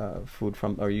food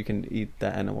from, or you can eat the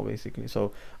animal, basically.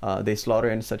 So they slaughter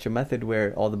in such a method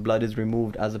where all the blood is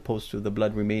removed as opposed to the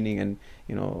blood remaining, and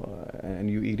and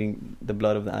you eating the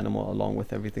blood of the animal along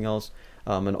with everything else.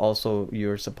 And also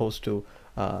you're supposed to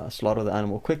slaughter the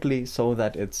animal quickly so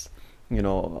that it's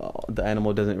the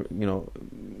animal doesn't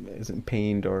isn't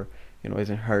pained or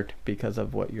isn't hurt because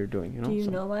of what you're doing. Do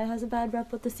you know why it has a bad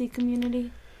rep with the Sikh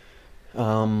community?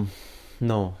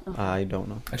 No, okay. I don't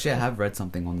know. Actually, I have read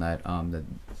something on that. That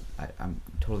I'm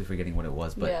totally forgetting what it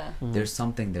was, but there's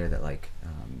something there that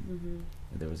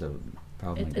there was a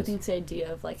problem. I think it's the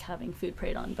idea of having food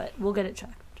preyed on, but we'll get it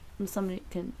checked. And somebody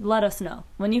can let us know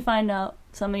when you find out.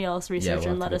 Somebody else research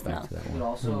and let us know. But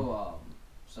also,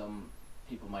 some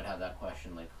people might have that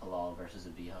question, like halal versus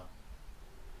abiha.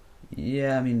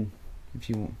 Yeah, I mean, if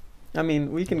you. I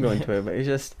mean, we can go into it, but it's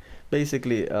just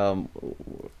basically.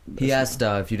 He asked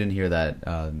if you didn't hear that.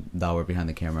 Dawar behind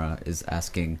the camera is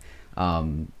asking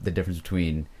the difference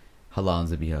between halal and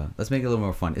zabiha. Let's make it a little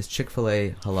more fun. Is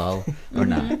Chick-fil-A halal or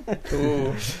not?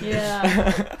 Ooh.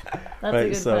 Yeah,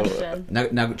 that's a good question.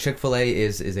 Now Chick-fil-A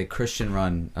is a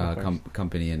Christian-run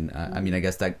company, and I mean, I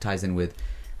guess that ties in with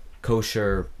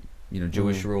kosher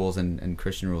Jewish rules and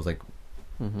Christian rules, like,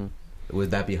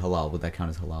 would that be halal? Would that count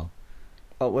as halal?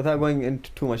 Without going into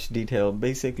too much detail,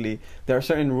 basically there are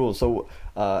certain rules. So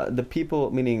the people,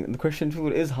 meaning the Christian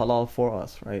food, is halal for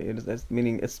us, right?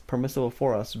 Meaning it's permissible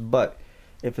for us. But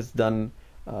if it's done,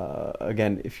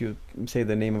 again, if you say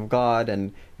the name of God,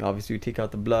 and obviously you take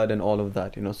out the blood and all of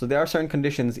that, so there are certain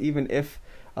conditions. Even if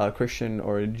a Christian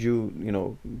or a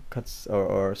Jew, cuts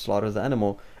or slaughters the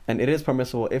animal, and it is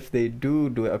permissible if they do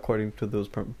it according to those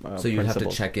so you have to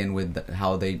check in with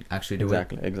how they actually do it.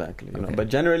 Exactly. Okay. But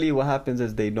generally, what happens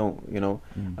is they don't,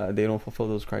 they don't fulfill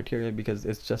those criteria, because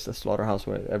it's just a slaughterhouse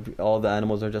where all the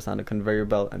animals are just on a conveyor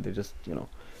belt, and they just,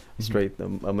 straight.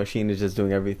 A machine is just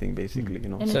doing everything, basically.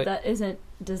 And if that isn't,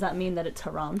 does that mean that it's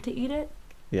haram to eat it?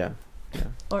 Yeah.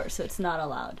 Or so it's not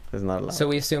allowed. It's not allowed. So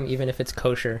we assume even if it's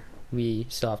kosher, we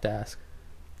still have to ask.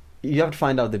 You have to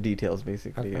find out the details,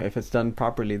 basically. Okay. If it's done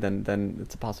properly, then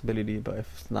it's a possibility. But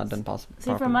if it's not done properly...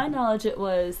 See, from my knowledge, it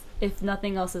was, if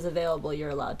nothing else is available, you're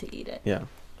allowed to eat it. Yeah.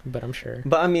 But I'm sure.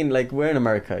 But I mean, like, we're in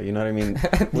America, you know what I mean?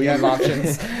 We have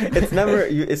options. It's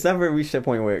never reached a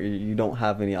point where you don't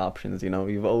have any options,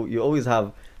 You always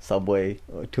have Subway,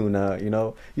 or tuna,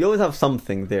 You always have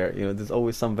something there, There's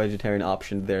always some vegetarian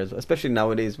option there, especially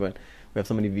nowadays when we have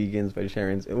so many vegans,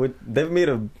 vegetarians. They've made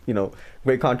a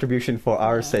great contribution for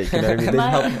our sake. You know what I mean? They've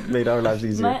helped made our lives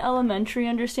easier. My elementary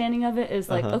understanding of it is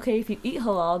like, okay, if you eat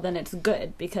halal, then it's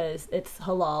good because it's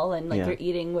halal and you're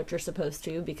eating what you're supposed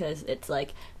to because it's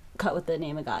like cut with the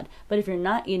name of God. But if you're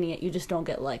not eating it, you just don't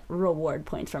get like reward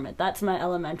points from it. That's my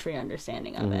elementary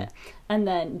understanding of it. And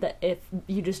then if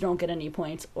you just don't get any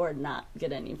points or not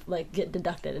get any, get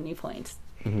deducted any points.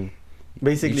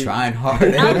 Basically, you're trying hard.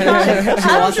 She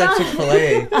wants that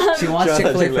Chick-fil-A. She wants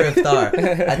Chick-fil-A for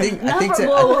iftar. I think not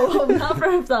for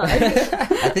iftar.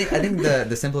 I think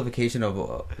the simplification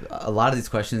of a lot of these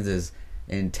questions is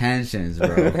intentions, bro.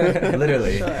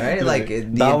 Literally, sure. Right? Like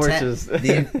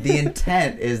the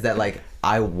intent is that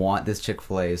I want this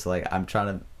Chick-fil-A, so I'm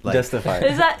trying to justify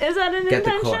it. Is that an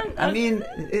intention? I mean,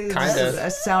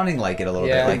 it's sounding like it a little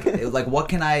bit. Like what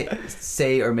can I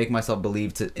say or make myself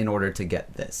believe in order to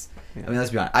get this? I mean,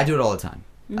 let's be honest. I do it all the time.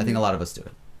 I think a lot of us do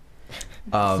it.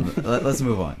 Let's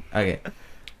move on. Okay.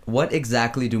 What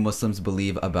exactly do Muslims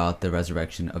believe about the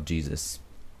resurrection of Jesus?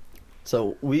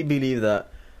 So we believe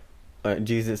that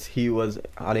Jesus, he was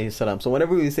alayhi salam. So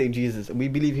whenever we say Jesus, we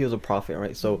believe he was a prophet,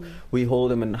 right? So we hold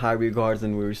him in high regards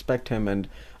and we respect him, and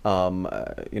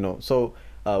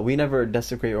we never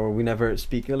desecrate or we never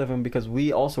speak ill of him because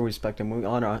we also respect him. We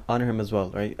honor him as well,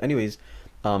 right? Anyways,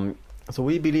 so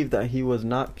we believe that he was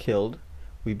not killed.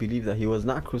 We believe that he was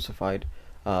not crucified.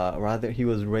 Rather, he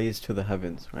was raised to the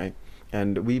heavens, right?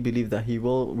 And we believe that he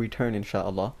will return,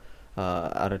 inshallah,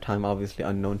 at a time obviously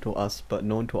unknown to us, but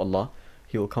known to Allah.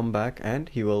 He will come back, and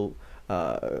he will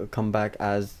come back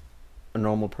as a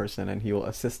normal person, and he will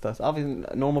assist us. Obviously,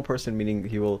 a normal person meaning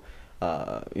he will,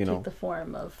 take the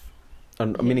form of...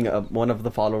 meaning one of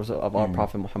the followers of our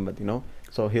Prophet Muhammad,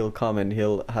 So he'll come and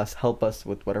he'll help us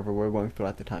with whatever we're going through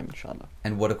at the time, inshallah.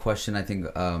 And what a question I think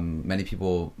many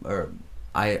people, or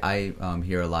I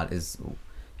hear a lot is,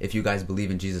 if you guys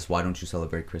believe in Jesus, why don't you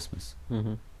celebrate Christmas?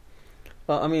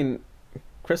 Well, I mean,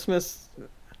 Christmas,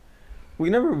 see,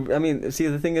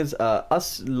 the thing is,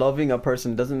 us loving a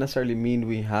person doesn't necessarily mean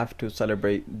we have to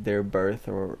celebrate their birth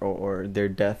or their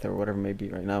death or whatever it may be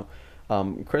right now.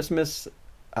 Christmas...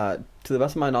 to the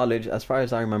best of my knowledge, as far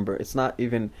as I remember, it's not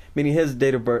even, meaning his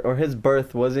date of birth or his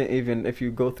birth wasn't even, if you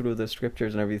go through the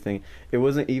scriptures and everything, it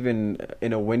wasn't even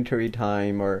in a wintry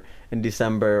time or in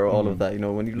December or all of that.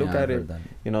 When you look at it,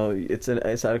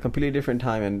 it's at a completely different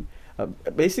time, and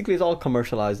basically it's all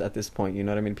commercialized at this point. You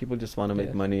know what I mean? People just want to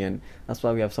make money, and that's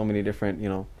why we have so many different,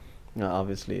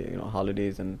 obviously,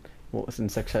 holidays and in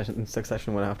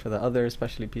succession one after the other,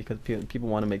 especially because people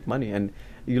want to make money. And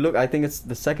you look, I think it's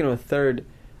the second or third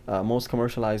most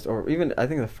commercialized, or even I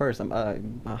think the first.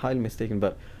 I'm highly mistaken,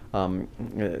 but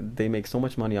they make so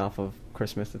much money off of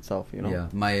Christmas itself. Yeah,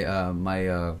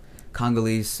 my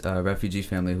Congolese refugee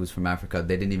family who's from Africa,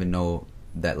 they didn't even know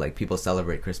that people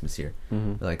celebrate Christmas here.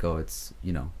 They're like, oh, it's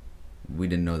we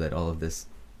didn't know that all of this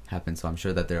happened. So I'm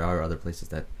sure that there are other places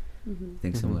that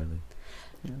think similarly.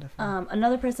 Yeah,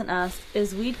 another person asked,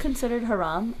 is weed considered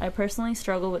haram? I personally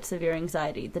struggle with severe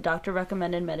anxiety. The doctor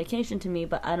recommended medication to me,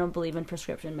 but I don't believe in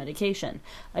prescription medication.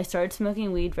 I started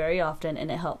smoking weed very often, and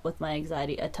it helped with my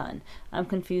anxiety a ton. I'm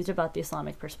confused about the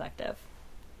Islamic perspective.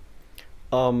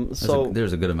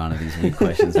 There's a good amount of these weed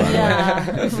questions, by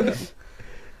the way.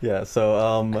 Yeah,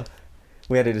 so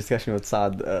we had a discussion with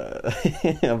Saad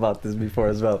about this before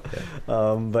as well.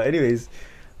 But anyways,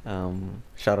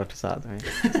 Shout out to Saad, right?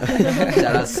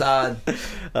 Shout out Saad.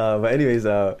 But anyways,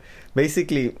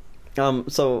 basically,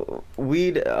 so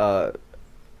weed,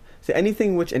 see,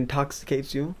 anything which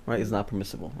intoxicates you, right, is not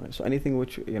permissible, right? So anything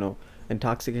which,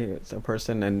 intoxicates a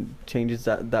person and changes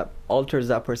that alters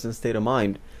that person's state of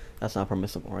mind, that's not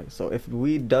permissible, right? So if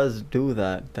weed does do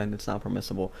that, then it's not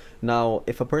permissible. Now,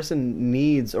 if a person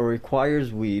needs or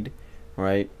requires weed,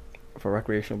 right, for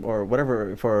recreational or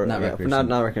whatever, for not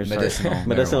recreational,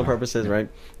 medicinal purposes, right?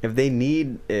 If they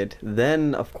need it,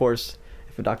 then of course,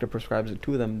 if a doctor prescribes it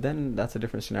to them, then that's a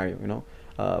different scenario,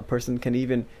 A person can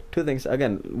even, two things,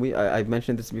 again, I've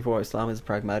mentioned this before, Islam is a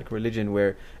pragmatic religion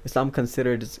where Islam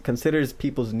considers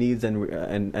people's needs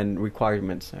and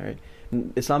requirements, all right?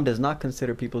 Islam does not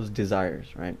consider people's desires,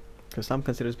 right? Islam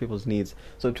considers people's needs.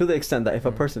 So to the extent that if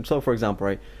a person, so for example,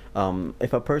 right,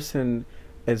 if a person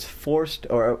is forced,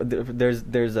 or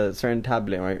there's a certain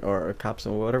tablet, right, or a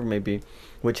capsule, whatever it may be,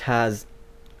 which has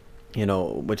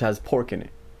pork in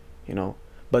it,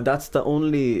 but that's the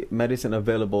only medicine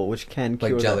available which can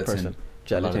cure that person.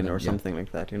 Gelatin or something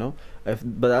like that,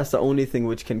 but that's the only thing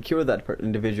which can cure that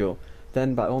individual,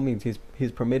 then by all means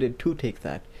he's permitted to take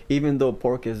that, even though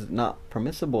pork is not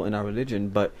permissible in our religion,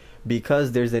 but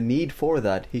because there's a need for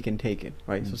that, he can take it,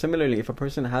 right? So similarly, if a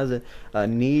person has a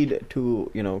need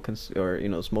to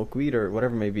smoke weed or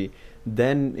whatever it may be,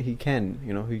 then he can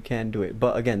do it.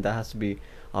 But again, that has to be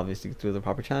obviously through the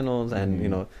proper channels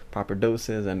and proper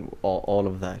doses and all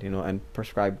of that, and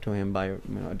prescribed to him by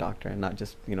a doctor, and not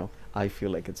just I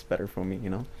feel like it's better for me,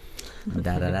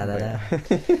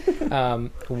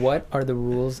 What are the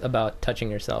rules about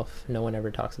touching yourself? No one ever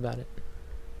talks about it.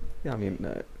 Yeah, I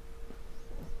mean,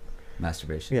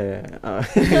 masturbation. Yeah.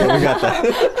 We got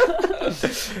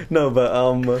that. No,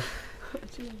 but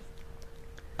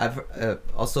I've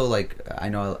also, like, I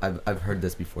know I've heard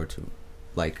this before too.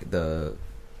 Like the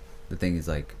thing is,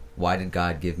 like, why did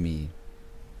God give me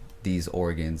these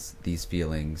organs, these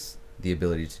feelings, the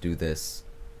ability to do this,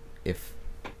 if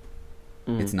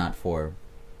it's not for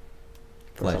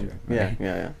pleasure? Right?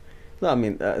 Yeah. No, I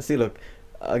mean, see, look,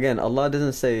 again, Allah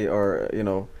doesn't say, or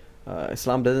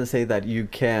Islam doesn't say that you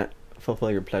can't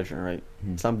fulfill your pleasure, right?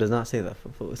 Islam does not say that.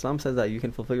 Islam says that you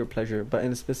can fulfill your pleasure, but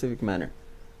in a specific manner.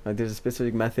 Right? There's a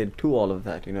specific method to all of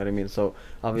that, you know what I mean? So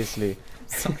obviously,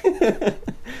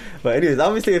 but anyways,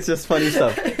 obviously it's just funny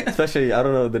stuff. Especially, I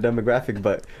don't know the demographic,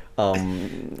 but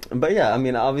yeah, I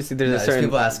mean, obviously there's a certain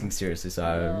people asking seriously, so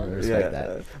I respect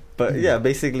that. But yeah,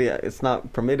 basically it's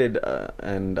not permitted,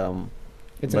 and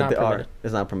it's not permitted.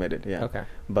 It's not permitted, yeah. Okay.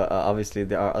 But obviously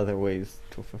there are other ways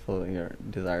to fulfill your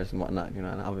desires and whatnot, and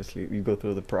obviously you go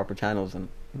through the proper channels, and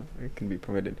it can be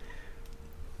permitted.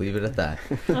 Leave it at that.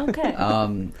 Okay.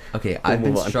 Okay, I've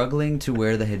been struggling to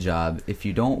wear the hijab. If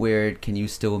you don't wear it, can you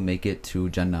still make it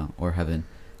to Jannah or heaven?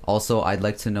 Also, I'd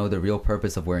like to know the real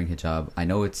purpose of wearing hijab. I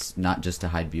know it's not just to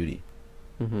hide beauty.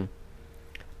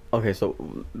 Okay, so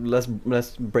let's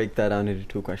break that down into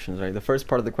two questions, right? The first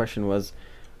part of the question was,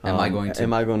 Am I going to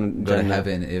go to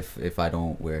heaven if I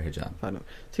don't wear hijab? I don't.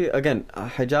 See, again,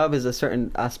 hijab is a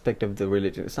certain aspect of the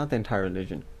religion. It's not the entire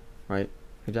religion, right?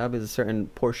 Hijab is a certain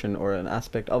portion or an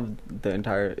aspect of the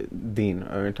entire deen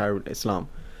or entire Islam.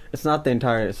 It's not the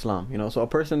entire Islam, So a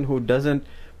person who doesn't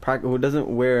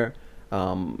wear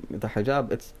the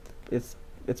hijab,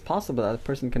 it's possible that a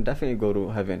person can definitely go to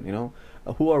heaven,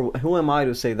 Who am I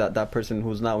to say that that person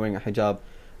who's not wearing a hijab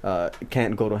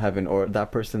can't go to heaven, or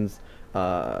that person's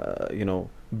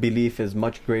belief is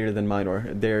much greater than mine, or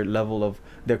their level of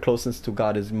their closeness to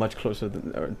God is much closer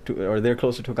or they're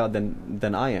closer to God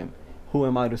than I am. Who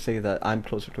am I to say that I'm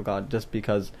closer to God just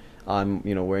because I'm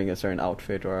wearing a certain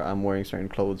outfit, or I'm wearing certain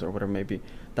clothes, or whatever it may be?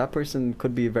 That person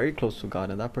could be very close to God,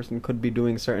 and that person could be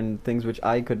doing certain things which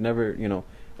I could never do.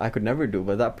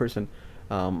 But that person,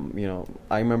 I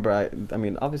remember, I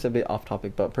mean, obviously a bit off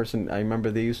topic, but I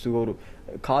remember they used to go to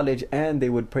college and they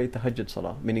would pray tahajjud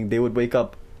salah, meaning they would wake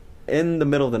up in the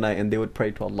middle of the night and they would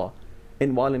pray to Allah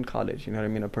while in college, you know what I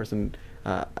mean? A person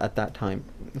at that time.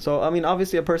 So, I mean,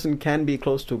 obviously a person can be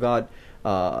close to God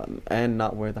and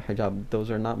not wear the hijab. Those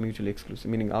are not mutually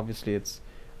exclusive, meaning obviously it's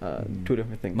two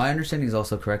different things. My understanding is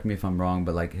also, correct me if I'm wrong,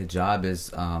 but like hijab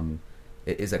is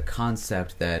a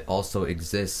concept that also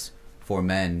exists for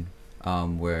men,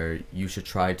 where you should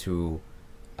try to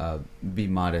be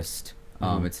modest.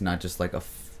 It's not just like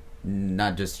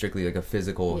not just strictly like a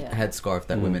physical headscarf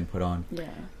that women put on.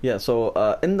 Yeah.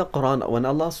 So in the Quran, when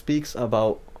Allah speaks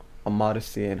about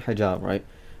modesty and hijab, right,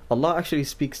 Allah actually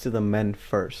speaks to the men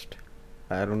first,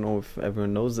 I don't know if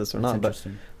everyone knows this or That's not, but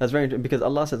interesting. that's very interesting, because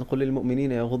Allah says, قُلِ الْمُؤْمِنِينَ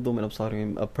يَغُضُّوا مِنْ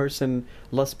أَبْصَارِهِمْ. A person,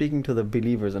 Allah speaking to the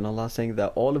believers, and Allah saying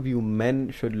that all of you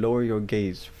men should lower your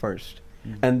gaze first.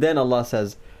 And then Allah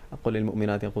says, قُلِ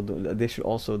الْمُؤْمِنَاتِ يَغُضُّوا. They should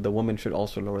also, the women should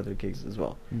also lower their gaze as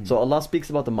well. So Allah speaks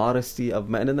about the modesty of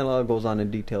men, and then Allah goes on in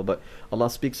detail, but Allah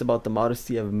speaks about the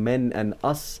modesty of men and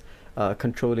us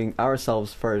controlling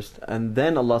ourselves first, and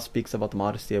then Allah speaks about the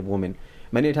modesty of women.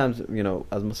 Many times, you know,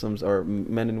 as Muslims or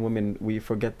men and women, we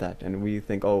forget that, and we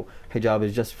think, oh, hijab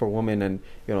is just for women, and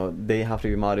you know, they have to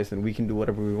be modest, and we can do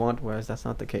whatever we want. Whereas that's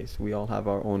not the case. We all have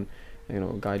our own, you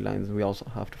know, guidelines. We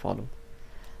also have to follow.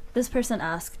 This person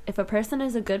asks, if a person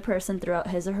is a good person throughout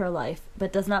his or her life,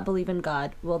 but does not believe in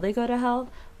God, will they go to hell?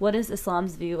 What is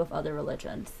Islam's view of other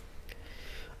religions?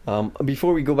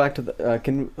 Before we go back to the,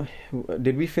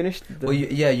 did we finish? Well,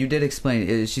 you did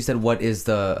explain. She said, "What is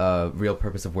the real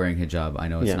purpose of wearing hijab?" I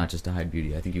know it's not just to hide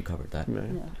beauty. I think you covered that. Right.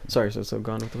 Yeah. Sorry, so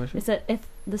go on with the question. It said,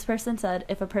 this person said,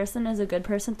 if a person is a good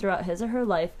person throughout his or her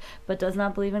life, but does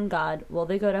not believe in God, will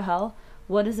they go to hell?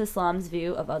 What is Islam's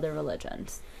view of other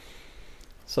religions?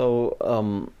 So,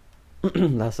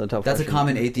 that's a tough. That's question. a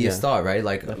common atheist thought, right?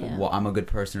 Like, Yeah. well, I'm a good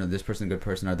person, or this person a good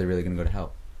person. Are they really going to go to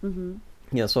hell? Mm-hmm.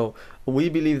 Yeah, so we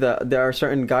believe that there are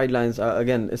certain guidelines.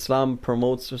 Again, Islam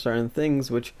promotes certain things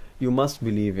which you must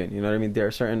believe in. You know what I mean? There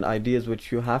are certain ideas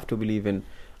which you have to believe in.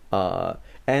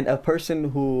 And a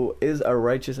person who is a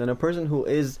righteous and a person who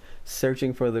is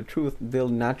searching for the truth, they'll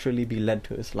naturally be led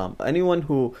to Islam. Anyone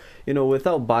who, you know,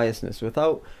 without biasness,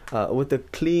 without with a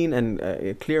clean and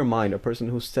a clear mind, a person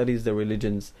who studies the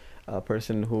religions, a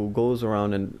person who goes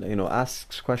around and, you know,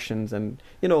 asks questions and,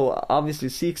 you know, obviously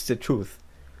seeks the truth,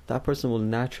 that person will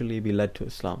naturally be led to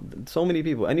Islam. So many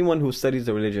people, anyone who studies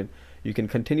the religion, you can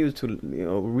continue to, you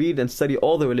know, read and study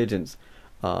all the religions.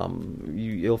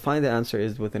 You'll find the answer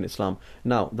is within Islam.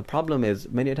 Now, the problem is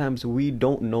many times we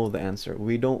don't know the answer.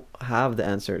 We don't have the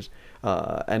answers,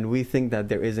 and we think that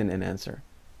there isn't an answer,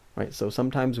 right? So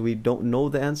sometimes we don't know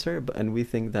the answer, and we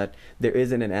think that there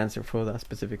isn't an answer for that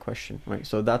specific question, right?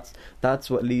 So that's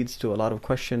what leads to a lot of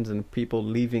questions and people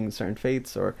leaving certain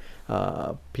faiths, or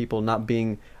people not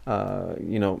being,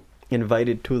 you know,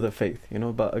 invited to the faith, you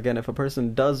know. But again, if a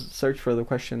person does search for the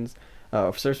questions,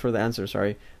 search for the answer,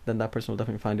 then that person will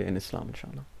definitely find it in Islam,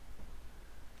 inshallah.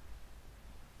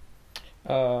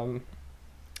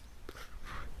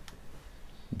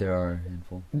 There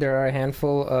are a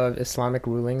handful of Islamic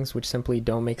rulings which simply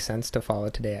don't make sense to follow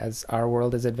today. As our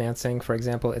world is advancing, for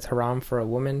example, it's haram for a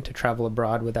woman to travel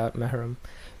abroad without mahram.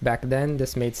 Back then,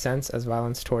 this made sense as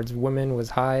violence towards women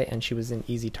was high and she was an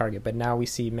easy target. But now we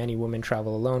see many women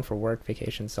travel alone for work,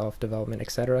 vacation, self-development,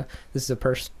 etc. This is a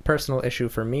personal issue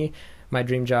for me. My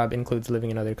dream job includes living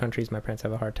in other countries. My parents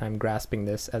have a hard time grasping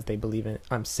this as they believe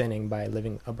I'm sinning by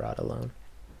living abroad alone.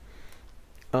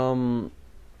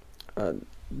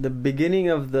 The beginning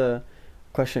of the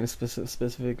question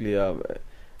specifically, I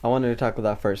wanted to tackle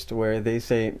that first, where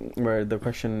the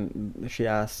question she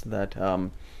asked that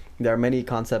there are many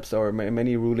concepts or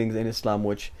many rulings in Islam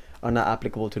which are not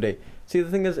applicable today. See,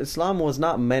 the thing is, Islam was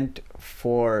not meant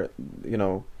for, you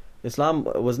know, Islam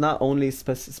was not only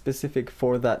specific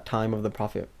for that time of the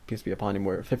Prophet, peace be upon him,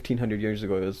 where 1500 years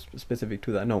ago it was specific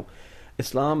to that. No,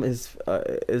 Islam is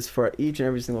for each and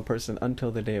every single person until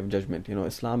the Day of Judgment. You know,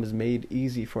 Islam is made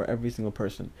easy for every single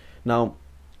person. Now,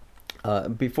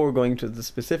 before going to the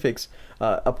specifics,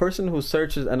 a person who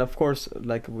searches, and of course,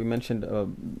 like we mentioned,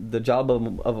 the job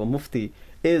of a mufti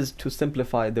is to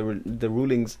simplify the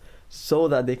rulings so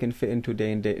that they can fit into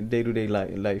day-to-day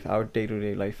life, our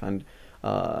day-to-day life,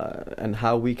 and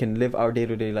how we can live our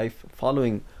day-to-day life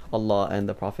following Allah and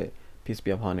the Prophet, peace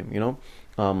be upon him. You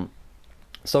know,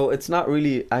 so it's not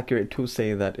really accurate to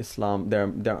say that Islam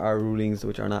there are rulings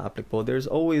which are not applicable. There's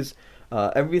always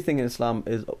everything in Islam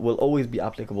will always be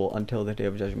applicable until the Day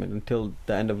of Judgment, until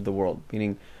the end of the world.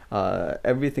 Meaning,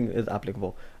 everything is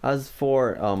applicable. As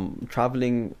for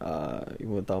traveling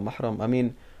without mahram, I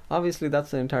mean, obviously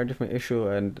that's an entire different issue,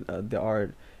 and there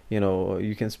are, you know,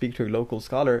 you can speak to a local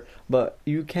scholar, but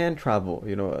you can travel.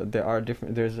 You know,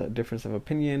 there's a difference of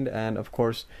opinion, and of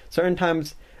course, certain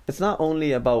times it's not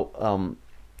only about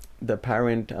the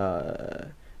parent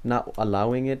not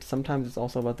allowing it. Sometimes it's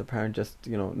also about the parent just,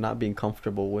 you know, not being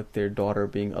comfortable with their daughter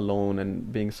being alone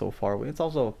and being so far away. It's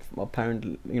also a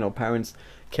parent, you know, parents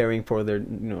caring for their, you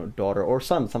know, daughter or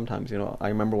son. Sometimes, you know, I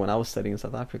remember when I was studying in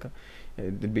South Africa,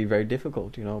 it'd be very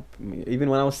difficult, you know. Even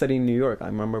when I was studying in New York, I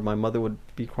remember my mother would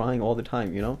be crying all the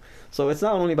time, you know. So it's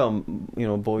not only about, you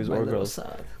know, boys or girls.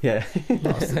 Sad. Yeah.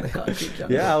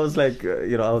 Yeah, I was like,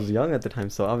 you know, I was young at the time,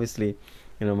 so obviously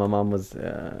my mom was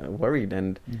worried,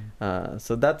 and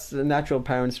so that's a natural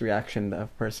parent's reaction. That a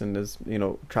person is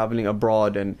traveling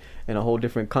abroad and in a whole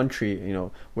different country,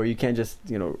 where you can't just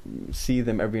see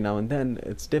them every now and then.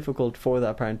 It's difficult for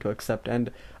that parent to accept,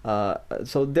 and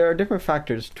so there are different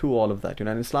factors to all of that.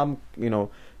 And Islam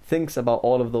thinks about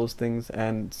all of those things,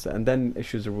 and then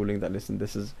issues a ruling that, listen,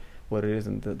 this is what it is,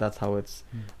 and that's how it's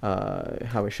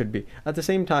how it should be. At the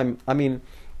same time, I mean,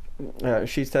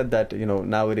 she said that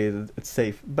nowadays it's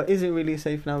safe, but is it really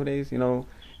safe nowadays? You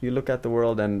look at the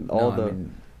world and all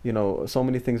so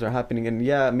many things are happening, and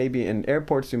yeah, maybe in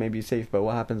airports you may be safe, but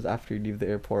what happens after you leave the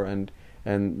airport? And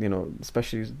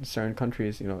especially certain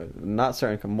countries, not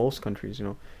certain, most countries,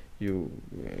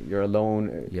 you're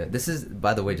alone. Yeah, this is,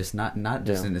 by the way, just not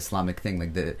just an Islamic thing.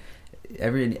 Like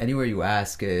anywhere you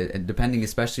ask, and depending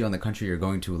especially on the country you're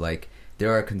going to, like,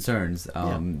 there are concerns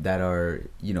that are,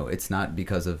 it's not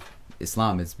because of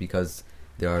Islam, it's because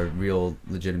there are real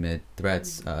legitimate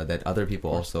threats that other people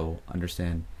also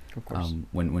understand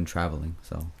when traveling.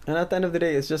 So, and at the end of the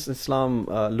day, it's just Islam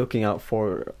looking out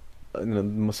for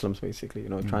Muslims, basically,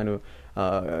 trying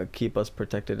to keep us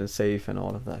protected and safe and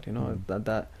all of that.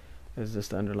 That is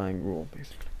just the underlying rule,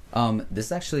 basically. This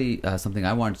is actually something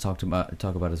I wanted to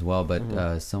talk about as well,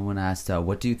 but someone asked,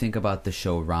 what do you think about the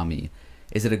show Rami?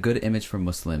 Is it a good image for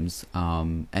Muslims?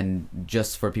 And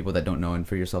just for people that don't know, and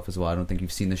for yourself as well, I don't think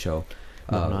you've seen the show.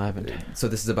 No, I haven't. So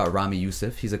this is about Rami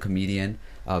Youssef. He's a comedian,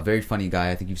 very funny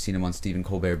guy. I think you've seen him on Stephen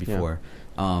Colbert before.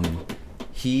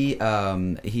 He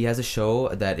has a show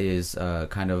that is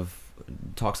kind of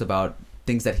talks about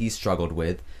things that he's struggled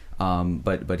with,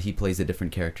 but he plays a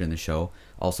different character in the show,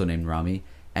 also named Rami.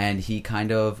 And he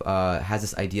kind of has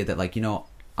this idea that, like,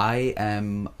 I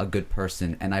am a good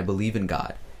person and I believe in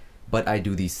God, but I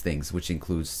do these things, which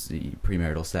includes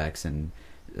premarital sex and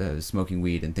smoking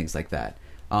weed and things like that.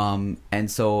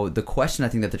 And so the question I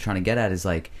think that they're trying to get at is,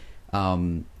 like,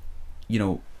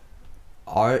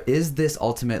 is this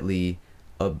ultimately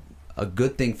a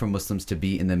good thing for Muslims to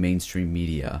be in the mainstream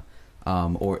media?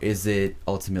 Or is it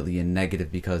ultimately a negative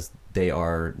because they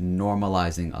are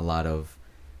normalizing a lot of,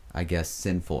 I guess,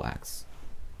 sinful acts?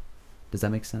 Does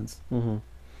that make sense? Mm-hmm.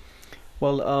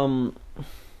 Well,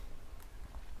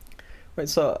 right,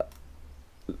 so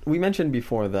we mentioned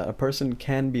before that a person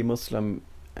can be Muslim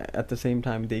at the same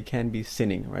time they can be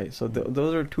sinning, right? So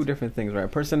those are two different things, right? A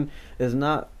person is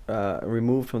not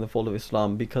removed from the fold of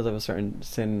Islam because of a certain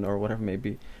sin or whatever it may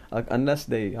be, unless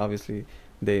they obviously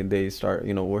they start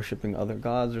worshipping other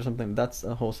gods or something. That's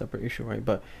a whole separate issue, right?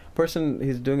 But a person,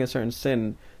 he's doing a certain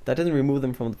sin, that doesn't remove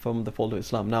them from the fold of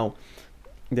Islam. Now,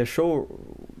 the show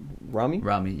Rami,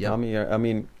 yeah. I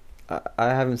mean, I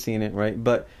haven't seen it, right?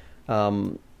 But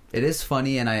it is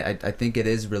funny, and I think it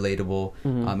is relatable,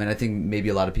 and I think maybe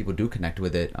a lot of people do connect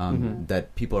with it.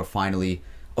 That people are finally,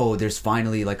 there's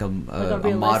finally like a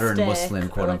modern Muslim,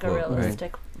 quote unquote, like a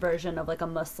realistic version of like a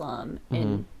Muslim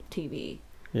in TV.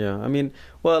 Yeah, I mean,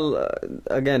 well,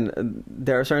 again,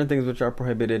 there are certain things which are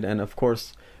prohibited, and of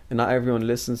course, not everyone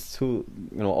listens to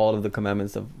all of the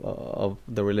commandments of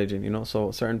the religion.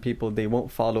 So certain people, they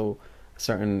won't follow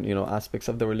certain aspects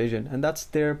of the religion, and that's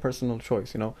their personal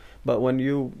choice. But when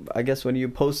you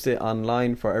post it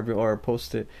online or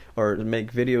post it or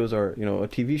make videos or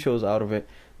TV shows out of it,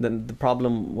 then the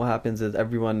problem, what happens is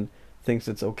everyone thinks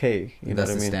it's okay.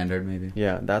 That's the standard, maybe.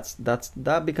 Yeah,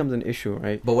 that becomes an issue,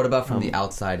 right? But what about from the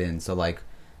outside in? So like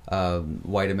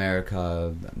white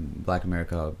America, black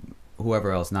America,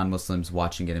 whoever else, non-Muslims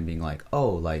watching it and being like,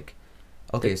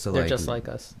 okay, so they're like just like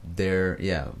us. They're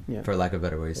for lack of a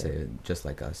better way to say it, just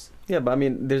like us. Yeah, but I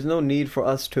mean, there's no need for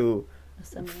us to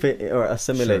fit or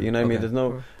assimilate. Sure. What I mean? There's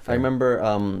no. Fair. I remember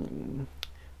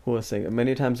who was saying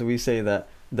many times we say that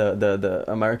the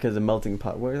America is a melting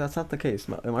pot. Where that's not the case.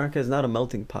 America is not a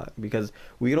melting pot, because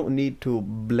we don't need to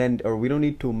blend, or we don't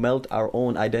need to melt our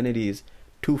own identities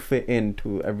to fit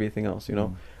into everything else.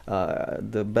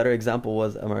 The better example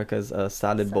was America's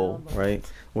salad bowl, right?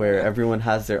 Where everyone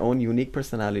has their own unique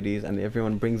personalities and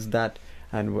everyone brings that,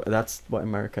 and that's what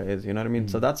America is. You know what I mean?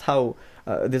 So that's how.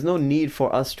 There's no need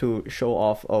for us to show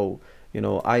off.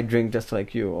 I drink just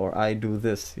like you, or I do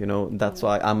this. That's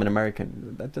why I'm an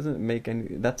American. That doesn't make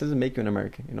you an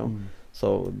American.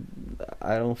 So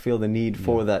I don't feel the need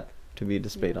for that to be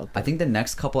displayed out there. I think the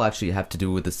next couple actually have to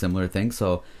do with a similar thing.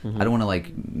 So I don't want to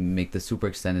like make this super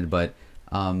extended, but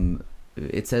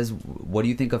it says, what do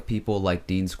you think of people like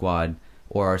Dean Squad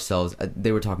or ourselves?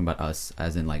 They were talking about us,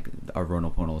 as in like our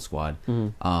Ronopono Squad,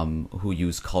 who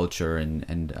use culture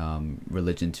and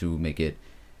religion to make it,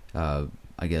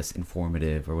 I guess,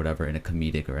 informative or whatever, in a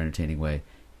comedic or entertaining way.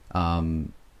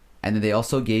 And then they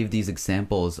also gave these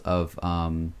examples of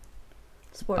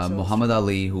Sports Muhammad Illustrated.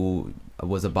 Ali, who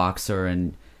was a boxer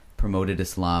and promoted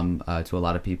Islam to a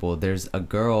lot of people. There's a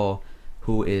girl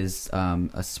who is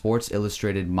a Sports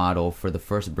Illustrated model for the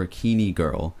first burkini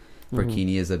girl.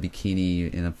 Burkini is a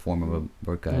bikini in a form of a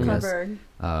burqa, I guess. Covered.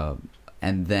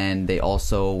 And then they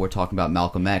also were talking about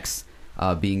Malcolm X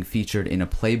being featured in a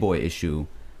Playboy issue.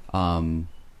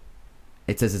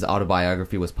 It says his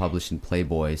autobiography was published in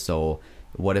Playboy, so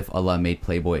what if Allah made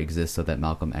Playboy exist so that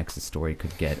Malcolm X's story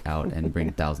could get out and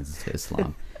bring thousands to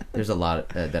Islam? There's a lot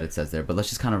that it says there, but let's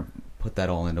just kind of put that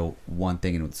all into one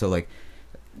thing. And so, like,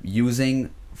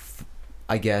 using,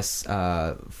 I guess,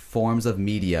 forms of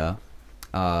media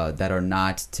that are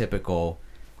not typical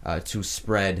to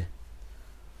spread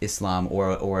Islam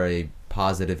or a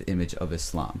positive image of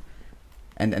Islam.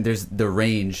 And there's the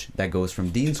range that goes from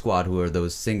Deen Squad, who are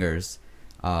those singers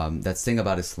that sing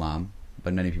about Islam,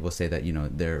 but many people say that, you know,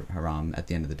 they're haram at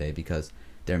the end of the day because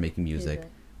they're making music,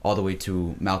 all the way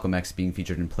to Malcolm X being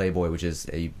featured in Playboy, which is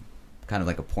a kind of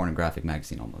like a pornographic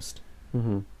magazine almost.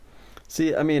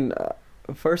 See, I mean,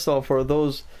 first of all, for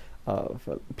those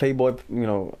for Playboy, you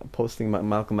know, posting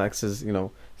Malcolm X's, you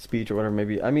know, speech or whatever,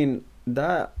 maybe, I mean,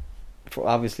 that, for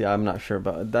obviously I'm not sure,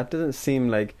 but that doesn't seem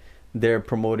like they're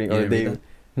promoting, or they,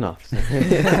 no,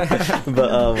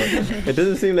 but it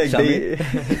doesn't seem like they,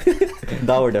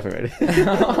 that we're definitely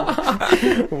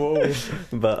ready. Whoa.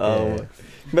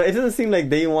 But it doesn't seem like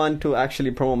they want to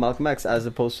actually promote Malcolm X, as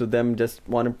opposed to them just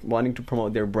wanting to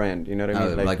promote their brand. You know what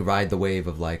I mean? Like ride the wave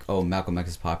of like, oh, Malcolm X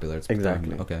is popular. It's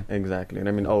exactly. Okay. Exactly. And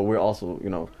I mean, oh, we're also, you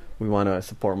know, we want to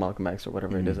support Malcolm X or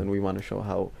whatever it is, and we want to show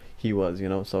how he was, you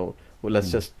know. So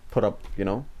let's just put up, you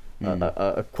know,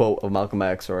 a quote of Malcolm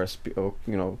X or or,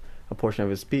 you know, a portion of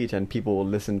his speech, and people will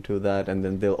listen to that, and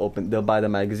then they'll buy the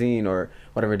magazine or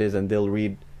whatever it is, and they'll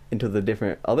read into the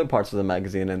different other parts of the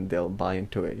magazine, and they'll buy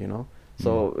into it, you know.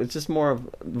 So it's just more of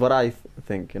what I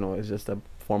think, you know, is just a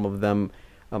form of them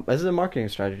as a marketing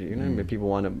strategy, you know. I mean, people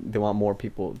they want more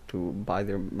people to buy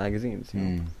their magazines, you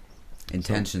know.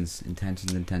 Intentions.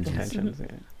 Yeah.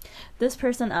 This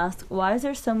person asked, why is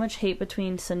there so much hate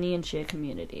between Sunni and Shia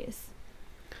communities?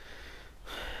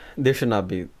 There should not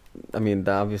be. I mean,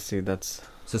 obviously that's...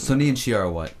 So Sunni and Shia are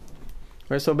what?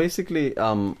 Right, so basically,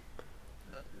 I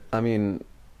mean...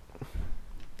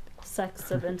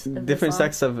 Sects of different Islam.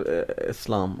 sects of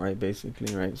Islam, right,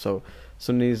 basically, right? So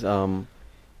Sunnis, I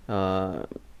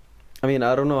mean,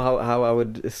 I don't know how I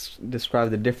would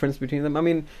describe the difference between them. I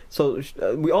mean, so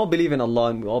we all believe in Allah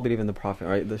and we all believe in the Prophet,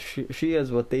 right? The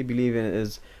Shias, what they believe in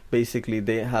is basically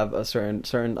they have a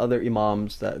certain other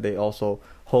imams that they also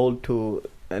hold to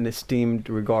an esteemed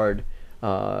regard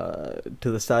to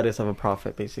the status of a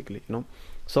prophet, basically, you know.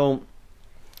 So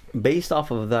based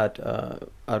off of that,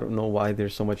 I don't know why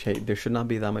there's so much hate. There should not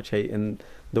be that much hate in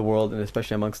the world, and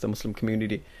especially amongst the Muslim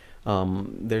community.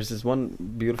 There's this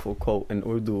one beautiful quote in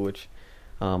Urdu, which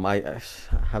I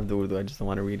have the Urdu, I just don't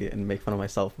want to read it and make fun of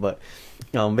myself. But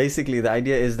basically the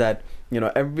idea is that, you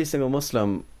know, every single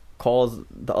Muslim calls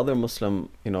the other Muslim,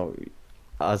 you know,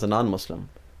 as a non-Muslim,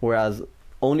 whereas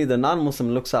only the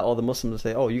non-Muslim looks at all the Muslims and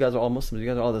say, oh, you guys are all Muslims, you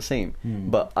guys are all the same.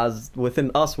 But as within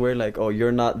us, we're like, oh,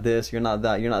 you're not this, you're not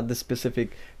that, you're not this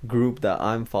specific group that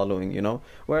I'm following, you know.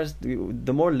 Whereas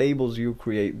the more labels you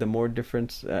create, the more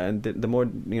difference and the more,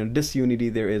 you know, disunity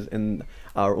there is in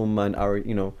our ummah and our,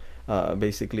 you know,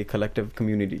 basically collective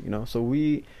community, you know. So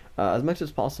we, as much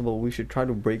as possible, we should try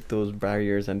to break those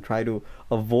barriers and try to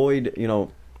avoid, you know,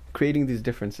 creating these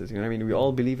differences, you know what I mean? We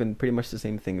all believe in pretty much the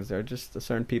same things. There are just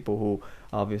certain people who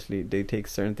obviously they take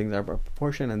certain things out of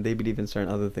proportion and they believe in certain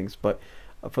other things, but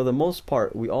for the most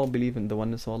part we all believe in the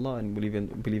oneness of Allah and believe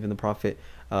in the Prophet,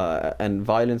 and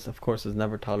violence of course is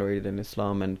never tolerated in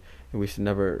Islam, and we should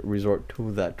never resort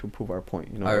to that to prove our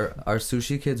point, you know. Are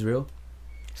sushi kids real?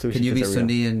 Sushi Can you be kids are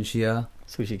Sunni real. and Shia?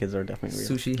 Sushi kids are definitely real.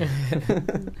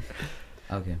 Sushi.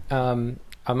 Okay. I'm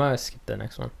gonna skip the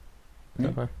next one.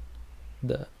 Okay.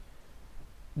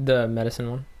 The medicine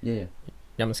one. Yeah. I'm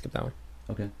gonna skip that one.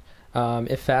 Okay.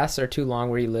 If fasts are too long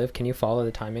where you live, can you follow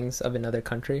the timings of another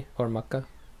country or Makkah?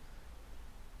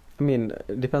 I mean,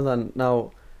 it depends on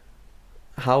now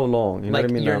how long, you know like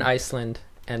what I mean? you're now, in Iceland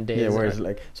and days. yeah, whereas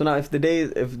like, so now if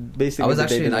basically I was the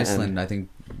day actually in doesn't Iceland, end, I think,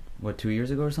 2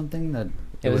 years ago or something, that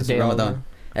It was Ramadan. daylight.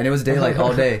 And it was daylight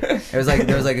all day. It was like,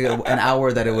 there was like an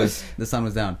hour that the sun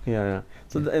was down. yeah.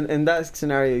 So in that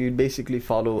scenario, you'd basically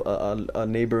follow a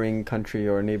neighboring country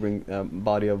or a neighboring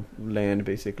body of land,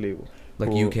 basically.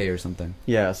 Like who- UK or something.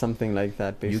 Yeah, something like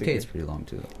that. Basically, UK is pretty long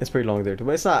too. it's pretty long there too,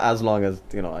 but it's not as long as,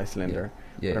 you know, Iceland or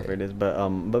whatever it is.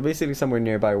 But basically somewhere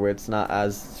nearby where it's not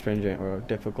as stringent or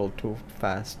difficult to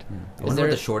fast. I Is wonder there-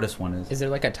 what the shortest one is. Is there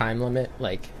like a time limit?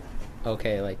 Like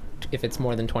okay, like if it's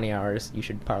more than 20 hours, you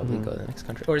should probably go to the next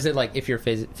country? Or is it like if you're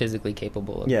physically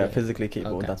capable of physically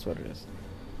capable, Okay. that's what it is.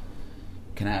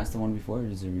 Can I ask the one before, or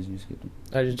is there a reason you skipped it?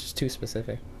 It's just too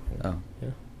specific. Oh.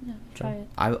 Yeah, try it.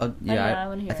 I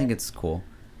wanna hear I think it. it's cool.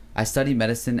 I study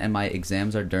medicine and my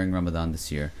exams are during Ramadan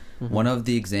this year. One of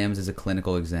the exams is a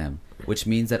clinical exam, which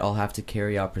means that I'll have to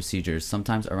carry out procedures,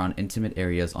 sometimes around intimate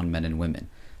areas on men and women.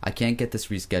 I can't get this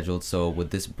rescheduled, so would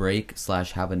this break /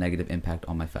 have a negative impact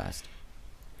on my fast?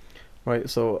 Right,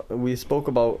 so we spoke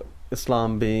about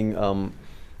Islam being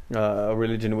a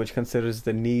religion which considers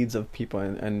the needs of people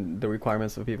and the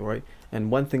requirements of people, right? And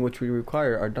one thing which we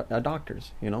require are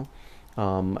doctors, you know?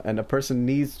 And a person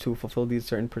needs to fulfill these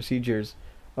certain procedures,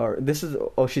 or this is,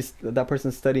 that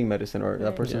person's studying medicine, or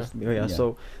that person's,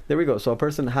 so there we go. So a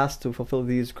person has to fulfill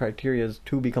these criteria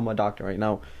to become a doctor, right?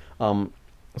 Now,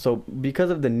 so because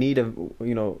of the need of,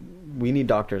 you know, we need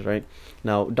doctors, right?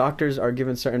 Now, doctors are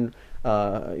given certain,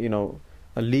 you know,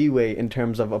 a leeway in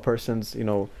terms of a person's, you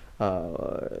know,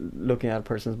 looking at a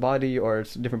person's body or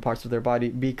different parts of their body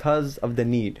because of the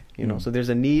need, you know. So there's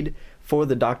a need for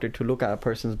the doctor to look at a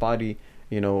person's body,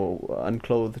 you know,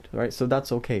 unclothed, right? So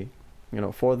that's okay, you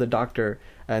know, for the doctor,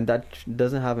 and that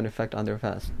doesn't have an effect on their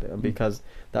fast because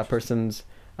that person's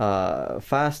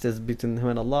fast is between him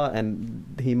and Allah,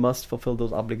 and he must fulfill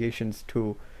those obligations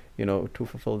to, you know, to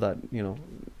fulfill that, you know,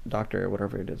 doctor or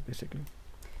whatever it is, basically.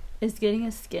 Is getting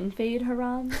a skin fade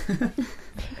haram?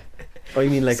 Oh, you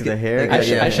mean like the hair? I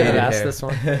should have asked hair. this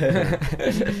one.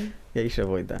 Yeah, you should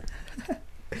avoid that.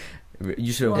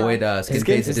 You should Why? avoid skin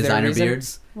fades and is there a designer reason?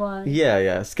 beards. Why?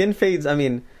 Yeah. Skin fades, I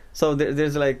mean, so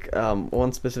there's like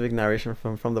one specific narration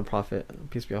from the Prophet,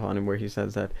 peace be upon him, where he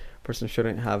says that a person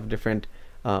shouldn't have different,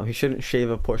 he shouldn't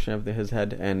shave a portion of his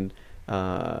head and,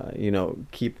 you know,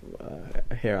 keep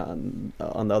hair on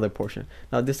the other portion.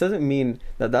 Now, this doesn't mean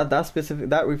that specific,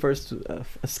 that refers to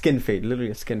a skin fade,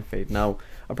 literally a skin fade. Now,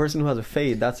 a person who has a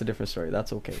fade, that's a different story.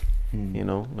 That's okay. You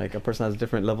know, like a person has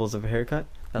different levels of haircut.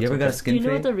 That's You ever okay. got a skin Do you know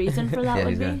fade? what the reason for that Yeah, would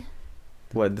he's got be?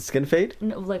 What, the skin fade?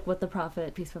 No, like what the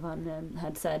Prophet, peace be upon him,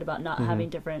 had said about not having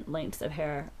different lengths of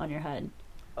hair on your head.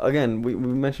 Again, we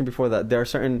mentioned before that there are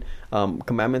certain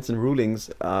commandments and rulings.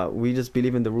 We just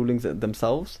believe in the rulings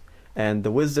themselves, and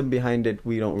the wisdom behind it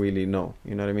we don't really know.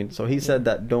 You know what I mean? So he said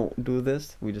that don't do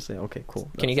this. We just say, okay, cool.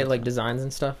 Can you get like designs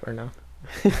and stuff or no?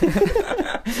 You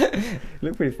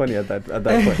look pretty funny at that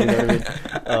point. You know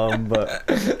what I mean? But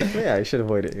yeah, you should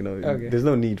avoid it. You know, Okay. there's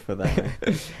no need for that.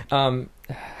 Right?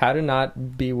 How to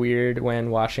not be weird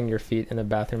when washing your feet in the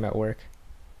bathroom at work?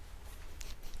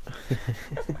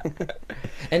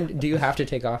 And do you have to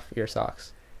take off your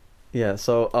socks? Yeah.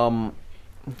 So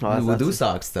Wudu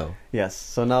socks, though. Yes.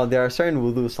 So now there are certain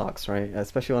wudu socks, right?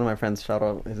 Especially one of my friends, shout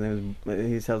out, his name is,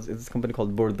 he sells, it's a company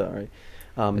called Burda, right?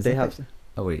 Is They it have.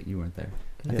 Oh wait, you weren't there.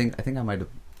 I Yeah. think I might have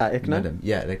Ikna? met him.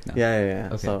 Yeah, Ikna. Yeah.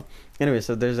 Okay. So anyway,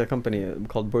 so there's a company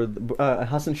called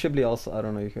Hassan Shibli also. I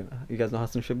don't know if you guys know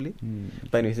Hassan Shibli,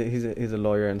 but anyways, he's a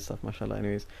lawyer and stuff, mashallah.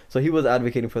 Anyways, so he was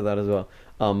advocating for that as well.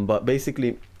 But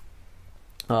basically,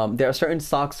 there are certain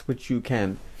socks which you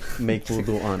can make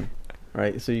wudu on,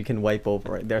 right? So you can wipe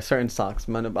over, right? There are certain socks.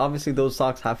 Man, obviously those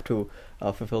socks have to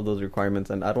fulfill those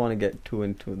requirements, and I don't want to get too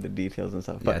into the details and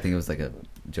stuff. But Yeah, I think it was like a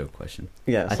joke question.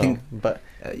 yeah, I so, think- but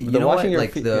You the know what? washing your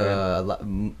Like feet-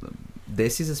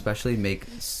 Desis especially make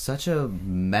such a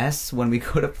mess when we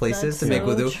go to places That's to make so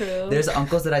wudu. true. There's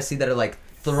uncles that I see that are like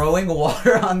throwing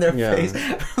water on their Yeah. face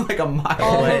from like a mile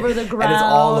All away, over the and it's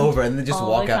all ground, over, and they just on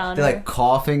walk the out. They're like counter.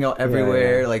 coughing out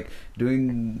everywhere, yeah. like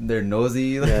doing their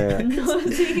nosy. Like, yeah.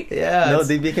 Nosy. yeah, No, it's-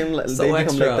 they became like so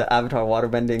extra. the Avatar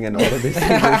waterbending and all of this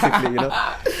basically, you know.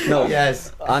 No,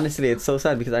 Yes. honestly, it's so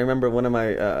sad because I remember one of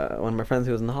my friends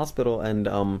who was in the hospital, and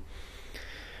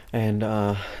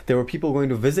there were people going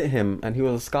to visit him, and he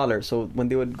was a scholar. So when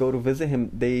they would go to visit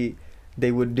him, they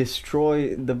would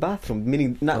destroy the bathroom,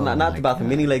 meaning not my the bathroom, God.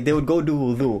 meaning like they would go do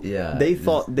wudu. Yeah, They just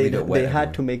thought leave it wet they had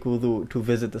everywhere. to make wudu to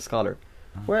visit the scholar.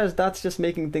 Whereas that's just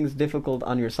making things difficult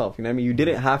on yourself. You know what I mean? You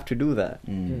didn't have to do that.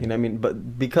 You know what I mean?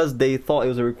 But because they thought it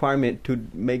was a requirement to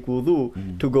make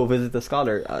wudu to go visit the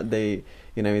scholar, they,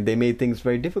 you know what I mean, they made things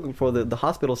very difficult for the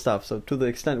hospital staff. So to the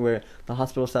extent where the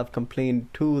hospital staff complained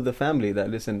to the family that,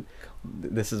 listen,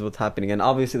 this is what's happening. And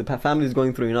obviously the family is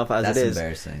going through enough as That's it is.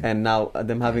 embarrassing. And now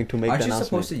them having to make Aren't the you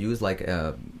announcement. supposed to use like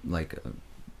a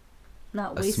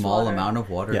Not a waste small water. amount of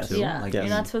water Yes. too? Yeah, Like, you're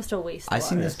not supposed to waste I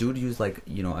seen water. this dude use like,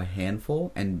 you know, a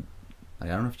handful, and like,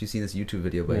 I don't know if you've seen this YouTube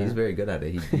video, but Yeah. he's very good at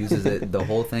it. He uses it the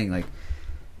whole thing. Like,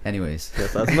 anyways,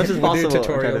 Yes, as much as We'll do possible.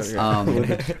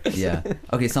 tutorials. yeah.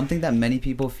 Okay, something that many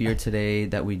people fear today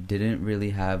that we didn't really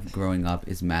have growing up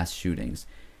is mass shootings.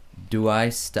 I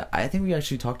think we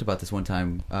actually talked about this one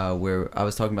time where I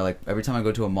was talking about like every time I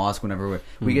go to a mosque, whenever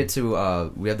we get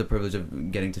to we have the privilege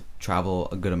of getting to travel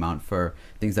a good amount for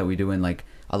things that we do, and like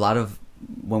a lot of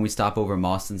when we stop over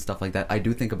mosques and stuff like that, I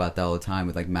do think about that all the time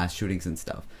with like mass shootings and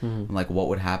stuff. I'm like, what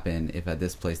would happen if at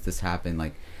this place this happened?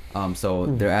 Like, so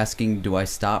they're asking, do I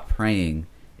stop praying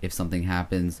if something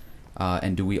happens?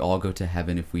 And do we all go to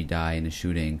heaven if we die in a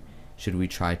shooting? Should we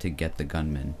try to get the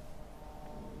gunman?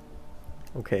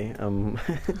 Okay.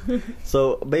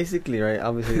 So basically, right,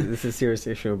 obviously this is a serious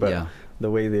issue, but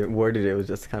the way they worded it was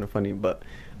just kind of funny. But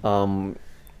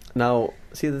now,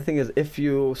 see, the thing is, if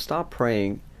you stop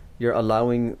praying, you're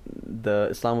allowing the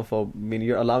Islamophobe, I mean,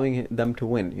 you're allowing them to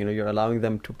win. You know, you're allowing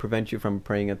them to prevent you from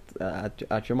praying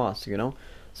at your mosque, you know.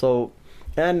 So,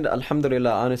 and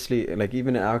alhamdulillah, honestly, like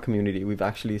even in our community, we've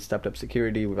actually stepped up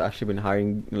security. We've actually been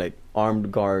hiring like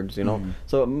armed guards, you know.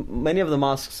 So many of the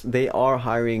mosques, they are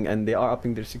hiring and they are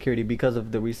upping their security because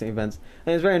of the recent events.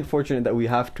 And it's very unfortunate that we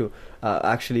have to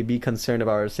actually be concerned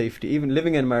about our safety. Even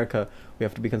living in America, we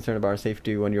have to be concerned about our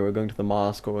safety when you're going to the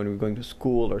mosque or when you're going to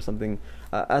school or something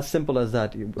as simple as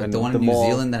that. Like the one in New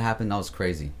Zealand that happened, that was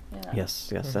crazy. Yes,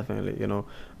 definitely, you know.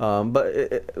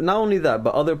 But not only that,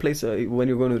 but other places, when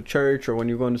you're going to church or when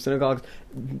you're going to synagogues,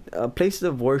 places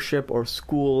of worship or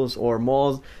schools or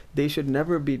malls, they should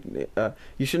never be,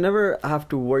 you should never have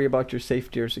to worry about your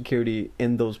safety or security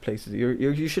in those places.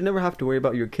 You should never have to worry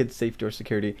about your kids' safety or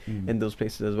security in those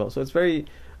places as well. So it's very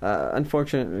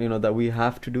unfortunate, you know, that we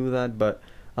have to do that, but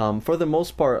for the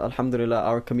most part, alhamdulillah,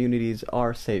 our communities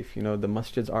are safe. You know, the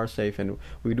masjids are safe, and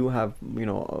we do have, you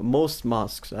know, most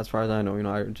mosques, as far as I know. You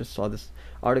know, I just saw this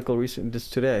article recently,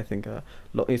 just today, I think.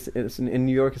 It's in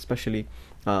New York, especially.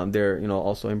 They're, you know,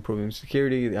 also improving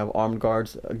security. They have armed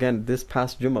guards. Again, this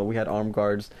past Jummah, we had armed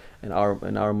guards in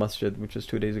our masjid, which was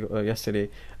 2 days ago, yesterday.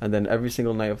 And then every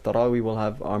single night of Taraweeh, we'll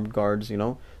have armed guards. You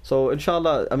know, so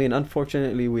inshallah. I mean,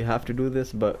 unfortunately, we have to do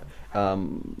this, but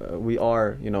we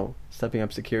are, you know, stepping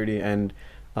up security, and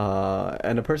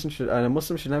a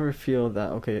Muslim should never feel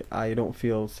that, okay, I don't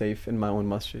feel safe in my own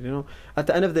masjid. You know, at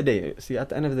the end of the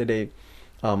day,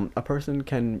 a person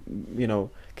can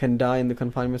die in the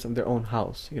confinements of their own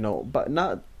house, you know, but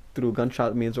not through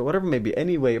gunshot means or whatever it may be.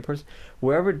 Anyway, a person,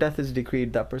 wherever death is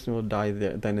decreed, that person will die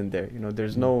there, then and there. You know,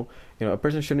 there's no, you know, a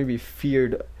person shouldn't be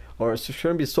feared or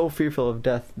shouldn't be so fearful of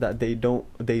death that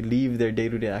they leave their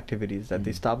day-to-day activities, that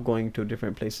they stop going to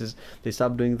different places, they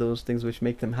stop doing those things which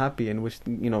make them happy and which,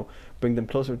 you know, bring them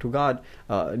closer to God,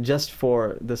 just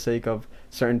for the sake of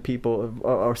certain people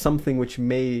or something which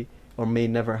may or may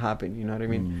never happen. You know what I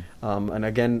mean? And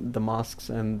again, the mosques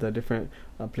and the different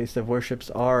places of worships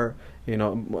are, you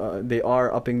know, they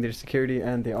are upping their security,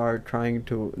 and they are trying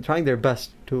their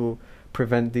best to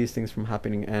prevent these things from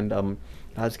happening. And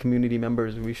as community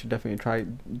members, we should definitely try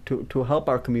to help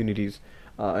our communities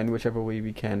in whichever way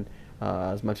we can,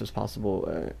 as much as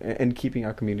possible, in keeping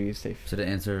our communities safe. So to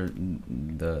answer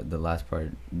the last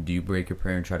part, do you break your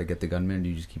prayer and try to get the gunman, or do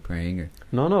you just keep praying? Or?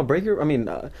 No, break your, I mean,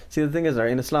 see, the thing is,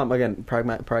 in Islam, again,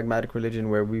 pragmatic religion,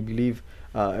 where we believe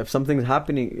if something's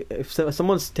happening, if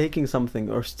someone's taking something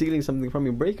or stealing something from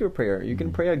you, break your prayer. You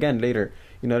can pray again later.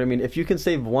 You know what I mean? If you can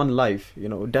save one life, you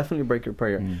know, definitely break your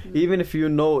prayer. Even if you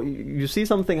know you see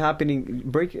something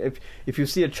happening, if you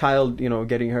see a child, you know,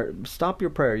 getting hurt, stop your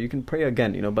prayer. You can pray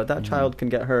again, you know, but that child can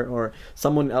get hurt, or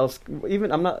someone else.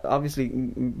 Even, I'm not, obviously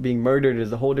being murdered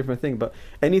is a whole different thing, but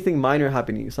anything minor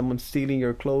happening, someone stealing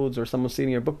your clothes, or someone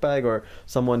stealing your book bag, or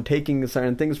someone taking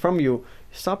certain things from you,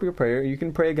 stop your prayer. You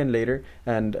can pray again later.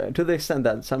 And to the extent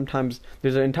that sometimes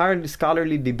there's an entirely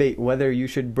scholarly debate whether you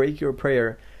should break your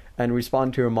prayer and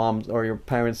respond to your mom's or your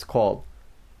parents' call.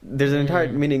 There's an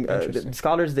entire meaning.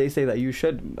 Scholars, they say that you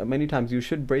should, many times you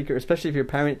should break your, especially if your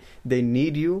parent, they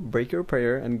need you, break your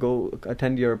prayer and go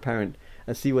attend your parent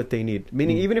and see what they need.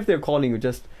 Meaning, even if they're calling you,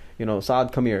 just, you know,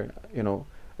 Saad, come here, you know,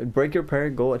 break your prayer,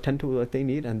 go attend to what they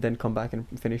need, and then come back and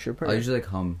finish your prayer. I usually like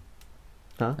hum.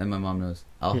 Huh? And my mom knows.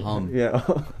 I'll hum. Yeah.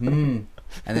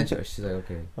 And then she's like,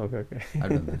 okay. Okay. I've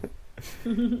done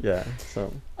that. Yeah.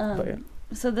 So, but yeah.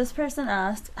 So this person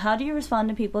asked, how do you respond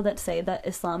to people that say that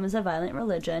Islam is a violent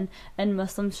religion and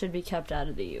Muslims should be kept out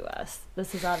of the U.S.?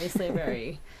 This is obviously a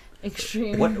very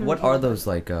extreme. What are those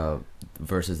like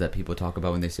verses that people talk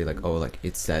about when they say like, oh, like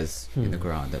it says in the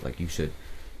Quran that like you should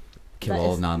kill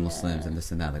all non-Muslims and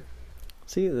this and that? Like,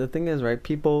 see, the thing is, right?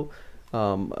 People,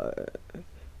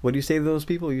 what do you say to those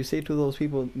people? You say to those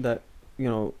people that, you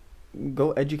know,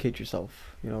 go educate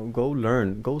yourself. Go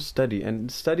learn, go study,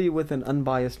 and study with an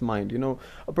unbiased mind.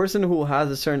 A person who has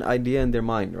a certain idea in their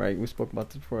mind, right? We spoke about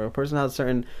this before. A person has a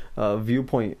certain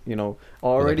viewpoint,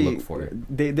 already look for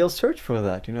it. they'll search for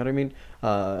that. You know what I mean?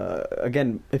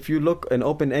 Again, if you look and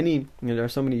open any, there are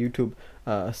so many YouTube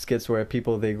skits where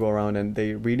people, they go around and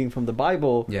they reading from the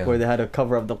Bible, where they had a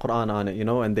cover of the Quran on it,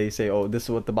 and they say, oh, this is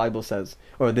what the Bible says,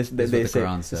 or this they say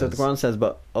this is what the Quran says,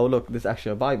 but oh look, this is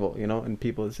actually a Bible, and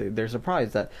people say they're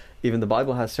surprised that even the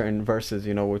Bible has certain verses,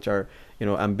 which are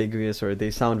ambiguous, or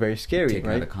they sound very scary, taken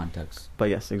right? out of context. But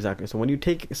yes, exactly. So when you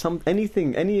take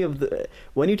anything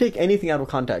out of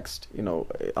context,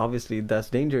 obviously that's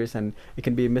dangerous, and it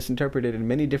can be misinterpreted in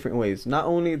many different ways. Not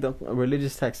only the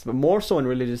religious text, but more so in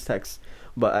religious texts.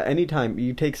 But at any time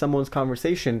you take someone's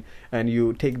conversation and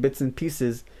you take bits and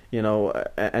pieces,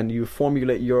 and you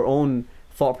formulate your own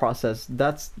thought process,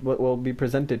 that's what will be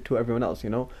presented to everyone else,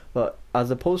 But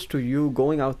as opposed to you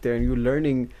going out there and you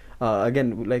learning,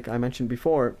 again, like I mentioned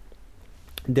before,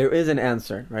 there is an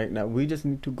answer right now. We just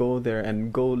need to go there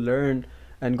and go learn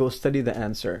and go study the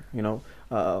answer.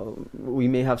 We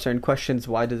may have certain questions.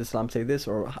 Why does Islam say this,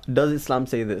 or does Islam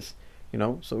say this?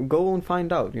 So go and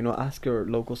find out. Ask your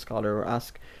local scholar, or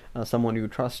ask someone you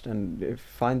trust, and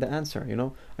find the answer.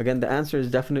 Again, the answer is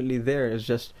definitely there. It's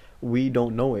just we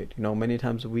don't know it. Many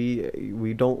times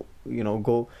we don't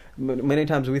go. Many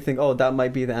times we think, oh, that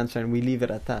might be the answer, and we leave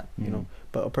it at that.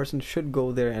 But a person should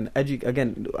go there and educate.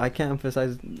 Again, I can't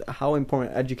emphasize how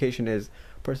important education is.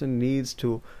 A person needs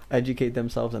to educate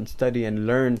themselves and study and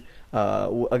learn,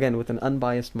 again, with an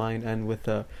unbiased mind, and with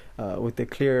a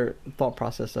clear thought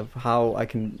process of how I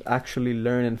can actually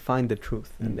learn and find the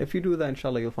truth. And if you do that,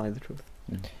 inshallah, you'll find the truth.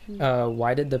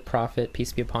 Why did the Prophet,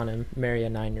 peace be upon him, marry a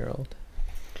 9-year-old?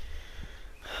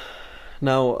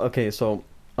 Now, okay, so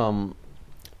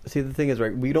see, the thing is,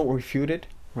 right, we don't refute it,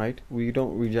 right? We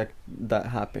don't reject that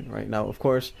happen, right? Now, of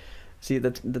course, see,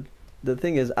 the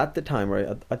thing is, at the time, right,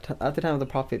 at the time of the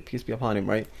Prophet, peace be upon him,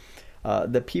 right,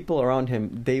 the people around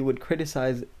him, they would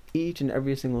criticize each and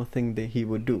every single thing that he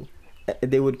would do.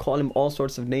 They would call him all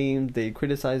sorts of names. They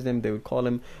criticized him. They would call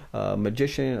him a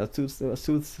magician, a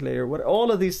soothsayer,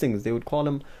 all of these things. They would call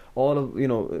him all of,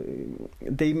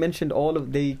 they mentioned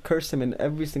they cursed him in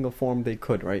every single form they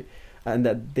could, right? And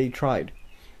that they tried,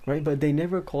 right? But they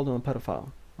never called him a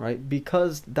pedophile, right?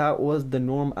 Because that was the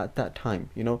norm at that time.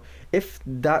 If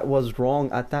that was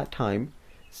wrong at that time,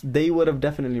 they would have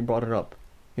definitely brought it up.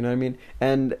 You know what I mean?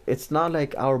 And it's not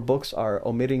like our books are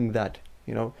omitting that.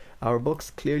 Our books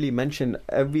clearly mention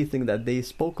everything that they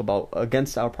spoke about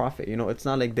against our Prophet. It's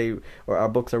not like our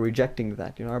books are rejecting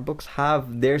that. Our books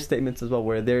have their statements as well,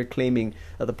 where they're claiming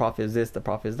that the Prophet is this, the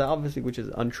Prophet is that, obviously, which is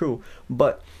untrue.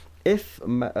 But if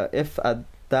at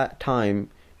that time,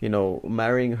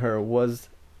 marrying her was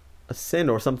a sin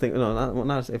or something,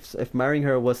 if marrying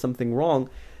her was something wrong,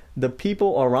 the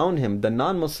people around him, the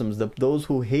non-Muslims, those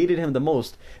who hated him the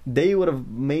most, they would have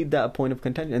made that a point of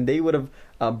contention, and they would have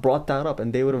brought that up,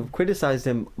 and they would have criticized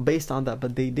him based on that.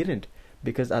 But they didn't,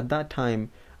 because at that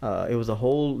time it was a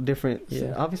whole different.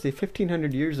 Obviously,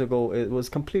 1500 years ago, it was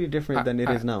completely different than it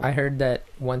is now. I heard that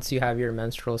once you have your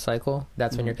menstrual cycle,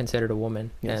 that's when you're considered a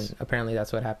woman, and apparently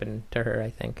that's what happened to her, I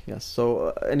think. Yes.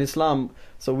 So in Islam,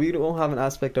 so we don't have an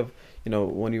aspect of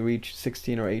when you reach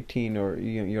 16 or 18 or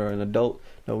you're an adult.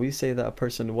 No, we say that a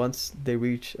person, once they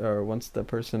reach, or once the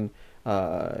person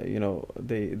they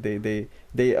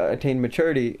attain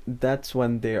maturity, that's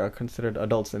when they are considered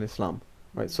adults in Islam,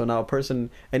 right? So now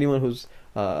anyone who's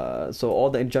so all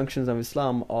the injunctions of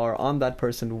Islam are on that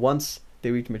person once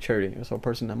they reach maturity. So a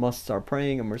person must start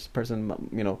praying, a person,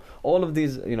 all of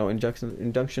these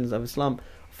injunctions of Islam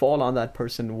fall on that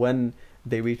person when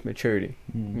they reach maturity.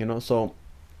 So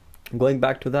going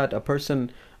back to that, a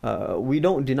person, we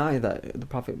don't deny that the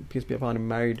Prophet, peace be upon him,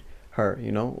 married her.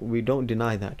 We don't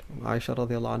deny that. Aisha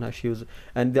radiallahu anha, she was,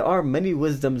 and there are many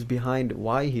wisdoms behind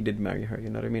why he did marry her. You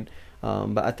know what I mean?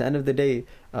 But at the end of the day,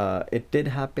 it did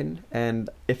happen, and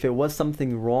if it was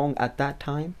something wrong at that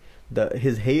time,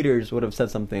 his haters would have said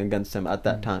something against him at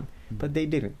that time. But they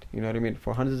didn't. You know what I mean?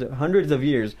 For hundreds of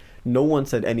years, no one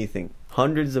said anything.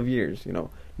 Hundreds of years,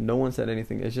 no one said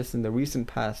anything. It's just in the recent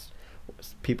past,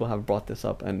 people have brought this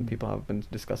up, and people have been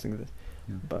discussing this.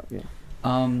 But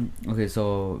okay,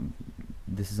 so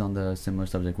this is on the similar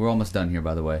subject. We're almost done here,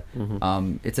 by the way.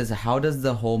 It says, how does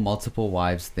the whole multiple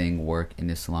wives thing work in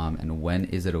Islam, and when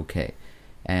is it okay?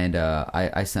 And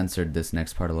I censored this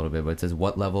next part a little bit, but it says,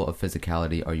 what level of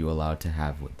physicality are you allowed to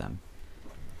have with them?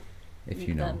 If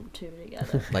you know, them two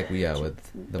together, like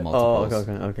with the multiples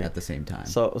okay. at the same time.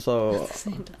 So at the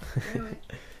same time.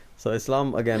 So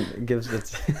Islam again gives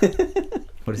its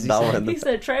what What does he Dawah say? in the He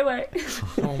said Treyway.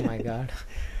 Oh my god.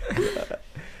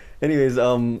 Anyways,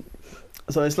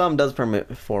 so Islam does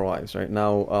permit 4 wives, right?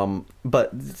 Now,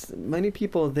 but many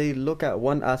people, they look at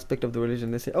one aspect of the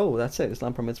religion, they say, oh, that's it,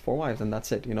 Islam permits 4 wives, and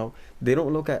that's it, you know. They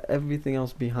don't look at everything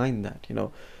else behind that, you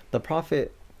know. The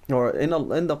Prophet, or in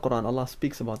the Quran, Allah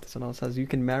speaks about this, and Allah says, you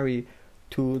can marry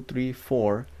 2, 3,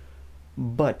 4,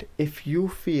 but if you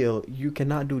feel you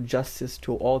cannot do justice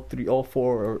to all 3, all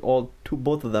 4, or all 2,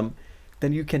 both of them,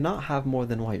 then you cannot have more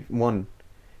than one.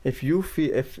 If you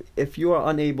feel, if you are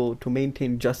unable to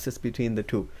maintain justice between the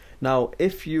 2, now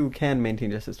if you can maintain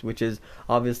justice, which is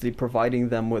obviously providing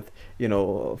them with, you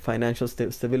know, financial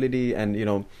stability, and, you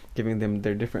know, giving them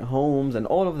their different homes and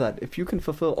all of that, if you can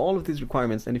fulfill all of these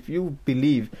requirements, and if you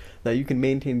believe that you can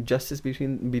maintain justice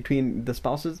between the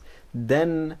spouses,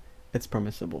 then it's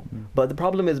permissible. But the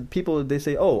problem is, people, they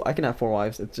say, oh, I can have 4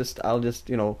 wives, it's just, I'll just,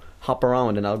 you know, hop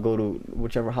around and I'll go to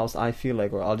whichever house I feel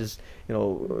like, or I'll just, you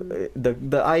know,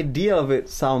 the idea of it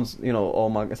sounds, you know, oh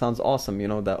my, it sounds awesome, you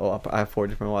know, that, oh, I have 4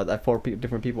 different wives, I have 4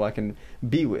 different people I can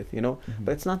be with, you know.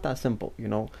 But it's not that simple, you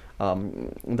know.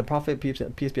 The Prophet,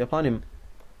 peace be upon him,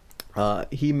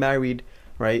 he married,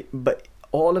 right, but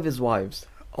all of his wives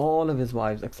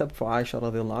except for Aisha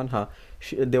radiallahu anha,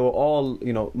 they were all,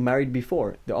 you know, married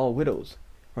before. They're all widows,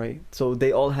 right? So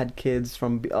they all had kids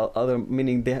from other,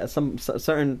 meaning they had some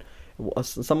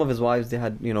of his wives, they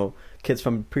had, you know, kids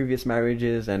from previous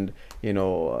marriages, and, you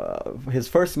know, his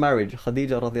first marriage,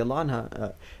 Khadija radiallahu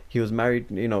anha, he was married,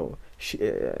 you know,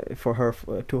 to her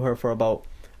for about,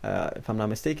 if I'm not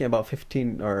mistaken, about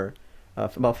 15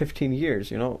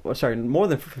 years, you know, sorry, more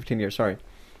than 15 years, sorry.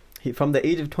 From the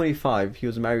age of 25, he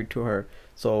was married to her.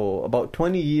 So about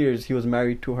 20 years he was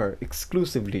married to her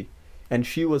exclusively, and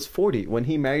she was 40 when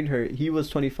he married her. He was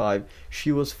 25,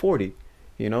 she was 40,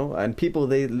 you know. And people,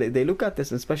 they look at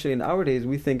this, especially nowadays,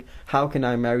 we think, how can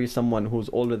I marry someone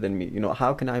who's older than me, you know,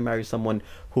 how can I marry someone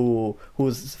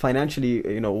who's financially,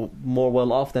 you know, more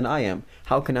well off than I am,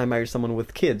 how can I marry someone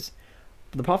with kids?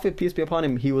 The Prophet, peace be upon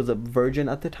him, he was a virgin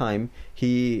at the time.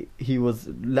 He was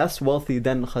less wealthy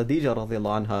than Khadija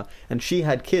radiallahu anha, and she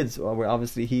had kids where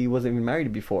obviously he wasn't even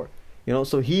married before, you know.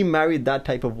 So he married that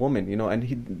type of woman, you know,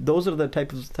 and those are the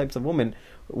types of women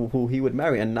who he would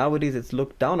marry. And nowadays it's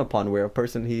looked down upon, where a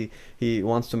person, he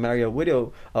wants to marry a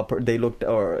widow, they looked,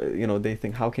 or, you know, they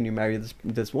think, how can you marry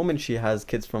this woman, she has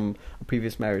kids from a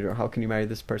previous marriage, or how can you marry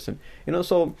this person, you know.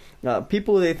 So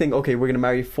people, they think, okay, we're gonna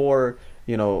marry 4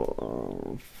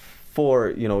 young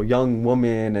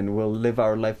women, and we'll live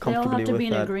our life comfortably with that. They all have to be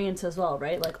in agreement as well,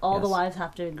 right? Like all the wives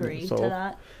have to agree to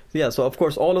that. Yeah, so of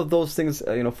course all of those things,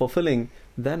 you know, fulfilling,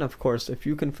 then of course if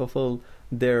you can fulfill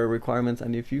their requirements,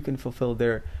 and if you can fulfill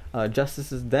their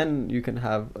justices, then you can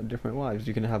have different wives,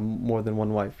 you can have more than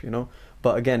one wife, you know.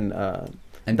 But again,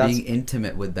 and being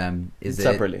intimate with them, is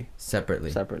separately,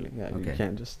 yeah. Okay. You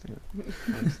can't just, you know,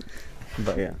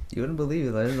 but yeah, you wouldn't believe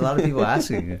it, there's a lot of people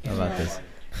asking about this.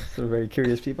 So very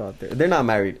curious people out there. They're not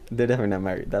married. They're definitely not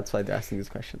married. That's why they're asking these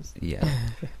questions. Yeah.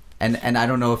 And I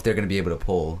don't know if they're going to be able to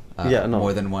poll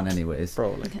more than one anyways.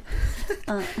 Probably.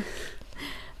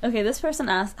 Okay, this person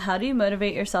asked, how do you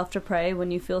motivate yourself to pray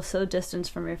when you feel so distant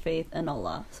from your faith in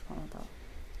Allah subhanahu wa ta'ala?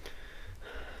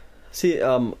 See,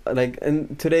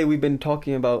 and today we've been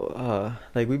talking about,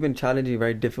 we've been challenging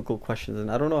very difficult questions, and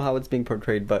I don't know how it's being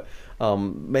portrayed, but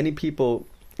many people,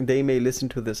 they may listen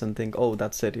to this and think, oh,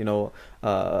 that's it, you know,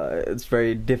 it's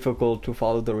very difficult to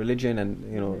follow the religion, and,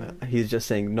 you know, he's just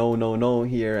saying no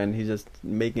here, and he's just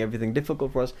making everything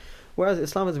difficult for us. Whereas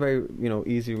Islam is a very, you know,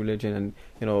 easy religion, and,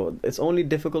 you know, it's only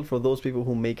difficult for those people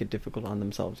who make it difficult on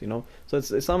themselves, you know. So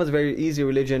Islam is a very easy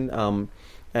religion,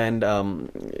 and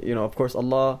you know, of course,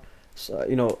 Allah,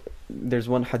 you know, there's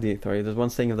one hadith, right? There's one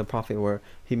saying of the Prophet where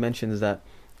he mentions that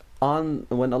when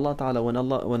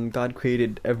God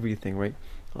created everything, right?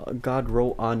 God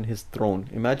wrote on his throne.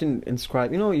 Imagine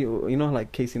inscribed, you know,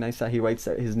 like Casey Neistat, he writes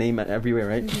his name everywhere,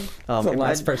 right? That's the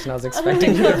last person I was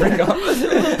expecting you to bring up.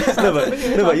 no,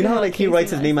 but you know how like he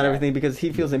writes his name on everything because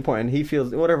he feels important. He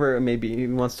feels whatever it may be, he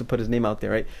wants to put his name out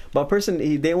there, right? But a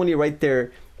person, they only write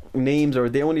their names, or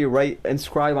they only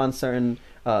inscribe on certain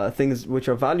things which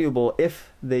are valuable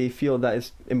if they feel that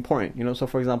is important, you know. So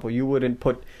for example, you wouldn't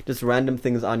put just random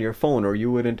things on your phone, or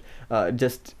you wouldn't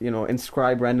just, you know,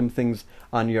 inscribe random things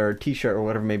on your t-shirt or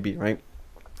whatever it may be, right?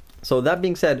 So that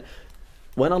being said,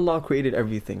 when Allah created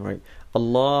everything, right,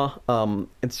 Allah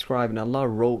inscribed and Allah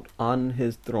wrote on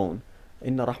his throne,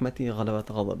 Inna rahmati ghalabat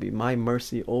ghadabi, my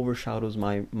mercy overshadows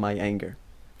my anger.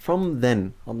 From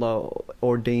then Allah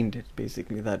ordained it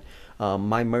basically that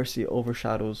my mercy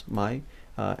overshadows my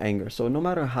anger. So no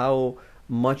matter how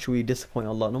much we disappoint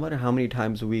Allah, no matter how many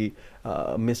times we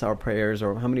miss our prayers,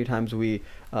 or how many times we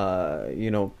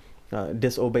disobey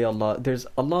Allah,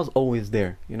 Allah's always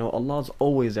there. Allah's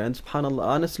always there. And subhanallah,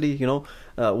 honestly,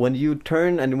 when you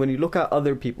turn and when you look at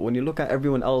other people, when you look at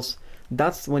everyone else,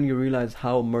 that's when you realize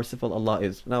how merciful Allah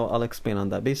is. Now I'll explain on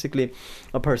that. Basically,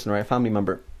 a person, right, a family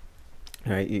member,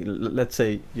 right, let's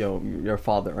say your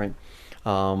father, right,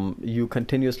 you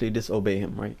continuously disobey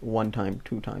him, right, 1 time,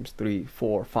 2 times, 3,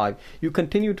 4, 5, you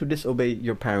continue to disobey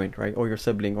your parent, right, or your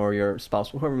sibling, or your spouse,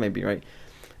 whoever it may be, right.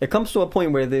 It comes to a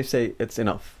point where they say it's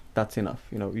enough, that's enough,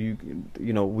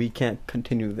 we can't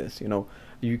continue this,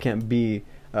 you can't be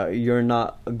you're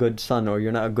not a good son, or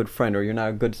you're not a good friend, or you're not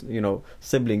a good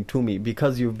sibling to me,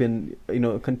 because you've been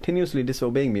continuously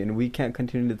disobeying me, and we can't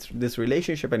continue this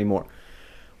relationship anymore.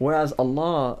 Whereas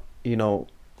Allah,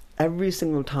 every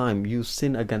single time you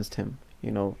sin against him,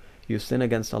 you sin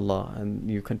against Allah,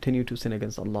 and you continue to sin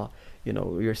against Allah,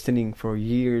 you're sinning for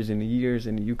years and years,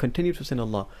 and you continue to sin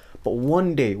Allah, but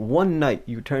one day, one night,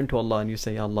 you turn to Allah and you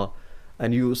say, Allah,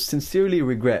 and you sincerely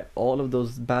regret all of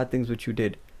those bad things which you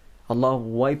did. Allah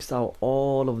wipes out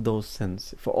all of those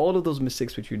sins, for all of those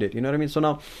mistakes which you did. You know what I mean? So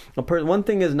now, one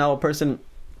thing is, now a person,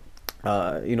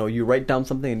 you write down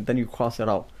something and then you cross it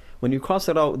out. When you cross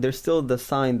it out, there's still the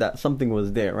sign that something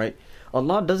was there, right?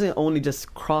 Allah doesn't only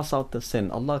just cross out the sin.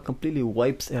 Allah completely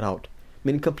wipes it out.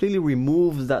 Completely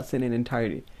removes that sin in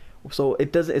entirety. So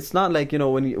it's not like,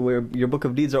 where your book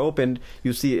of deeds are opened,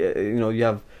 you see, you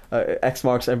have X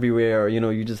marks everywhere, or,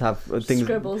 you just have things,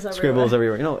 scribbles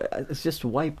everywhere. It's just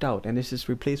wiped out, and it's just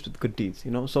replaced with good deeds,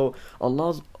 So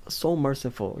Allah's so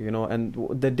merciful, and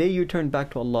the day you turn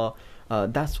back to Allah,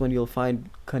 that's when you'll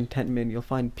find contentment, you'll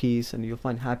find peace, and you'll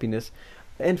find happiness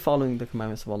in following the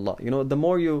commandments of Allah. The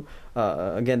more you,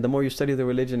 the more you study the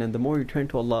religion, and the more you turn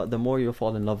to Allah, the more you'll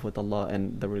fall in love with Allah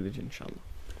and the religion, inshallah.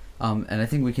 And I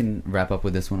think we can wrap up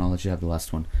with this one. I'll let you have the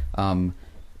last one.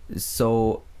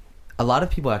 So a lot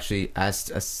of people actually asked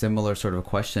a similar sort of a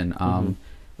question,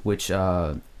 which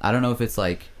I don't know if it's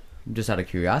like just out of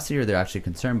curiosity or they're actually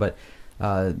concerned, but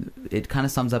it kind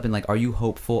of sums up in like, are you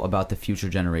hopeful about the future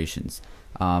generations?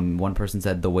 One person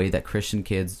said, the way that Christian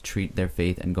kids treat their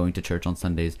faith and going to church on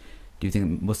Sundays, do you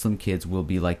think Muslim kids will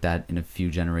be like that in a few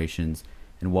generations?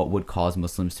 And what would cause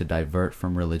Muslims to divert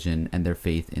from religion and their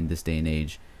faith in this day and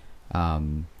age?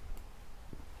 And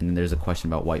then there's a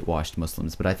question about whitewashed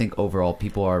Muslims, but I think overall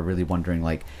people are really wondering,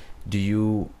 like, do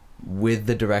you, with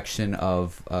the direction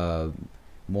of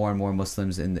more and more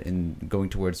Muslims in going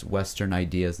towards Western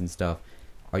ideas and stuff,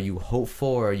 are you hopeful,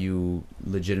 or are you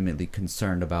legitimately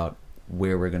concerned about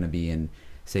where we're going to be in,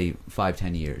 say,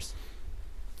 5-10 years?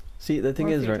 See, the thing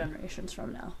is, right, generations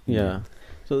from now. Yeah.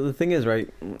 So the thing is, right,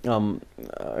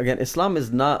 again, Islam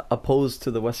is not opposed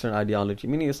to the Western ideology.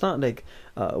 Meaning, it's not like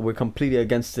we're completely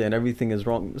against it and everything is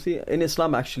wrong. See, in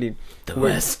Islam, actually, the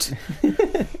West.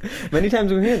 Many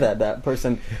times we hear that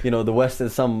person, the West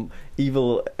is some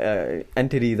evil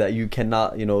entity that you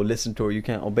cannot, listen to, or you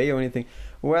can't obey or anything.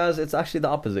 Whereas it's actually the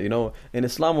opposite. In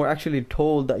Islam, we're actually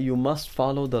told that you must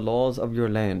follow the laws of your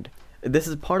land. This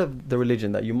is part of the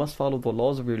religion, that you must follow the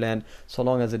laws of your land, so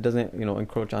long as it doesn't,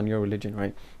 encroach on your religion,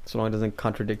 right? So long as it doesn't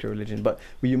contradict your religion. But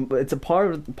it's a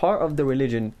part of the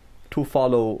religion to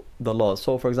follow the laws.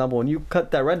 So, for example, when you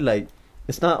cut that red light,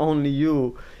 it's not only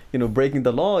you, breaking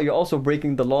the law, you're also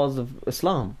breaking the laws of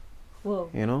Islam. Whoa.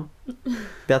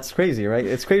 That's crazy, right?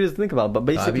 It's crazy to think about, but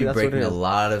basically that's what it is. I'd be breaking a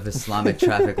lot of Islamic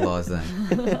traffic laws then.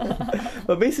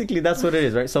 But basically that's what it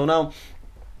is, right? So now,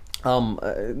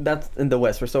 that's in the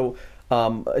West. So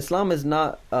Islam is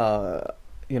not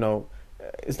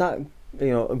it's not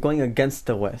going against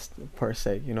the West per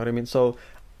se, you know what I mean? So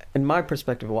in my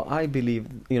perspective, what I believe,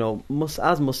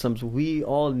 as Muslims, we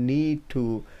all need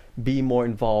to be more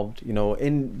involved,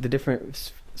 in the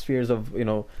different spheres of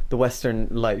the Western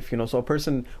life. So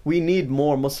we need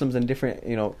more Muslims in different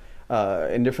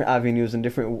avenues and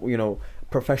different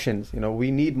professions.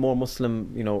 We need more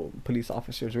Muslim police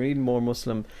officers. We need more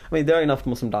Muslim, there are enough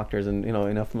Muslim doctors and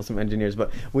enough Muslim engineers,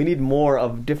 but we need more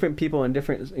of different people in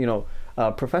different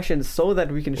professions, so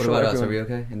that we can show everyone. Us? Are we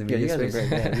okay in the media space? You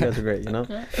guys are great.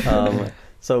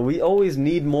 So we always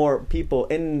need more people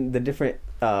in the different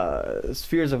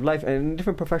spheres of life and in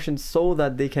different professions, so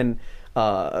that they can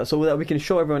so that we can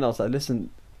show everyone else that, listen,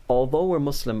 although we're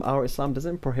Muslim, our Islam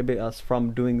doesn't prohibit us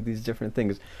from doing these different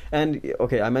things. And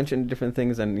okay, I mentioned different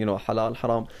things and halal,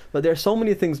 haram, but there are so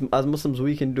many things as Muslims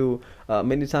we can do.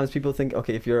 Many times people think,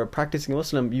 okay, if you're a practicing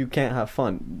Muslim, you can't have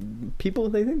fun. People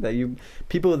they think that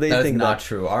That's think not that,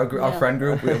 true. Our friend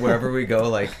group, wherever we go,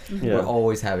 like we're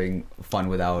always having fun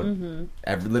without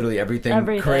literally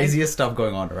everything craziest stuff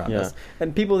going on around us.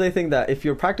 And people they think that if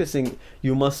you're practicing,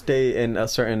 you must stay in a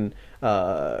certain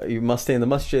you must stay in the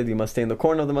masjid, you must stay in the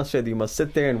corner of the masjid, you must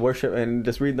sit there and worship and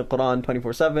just read the Quran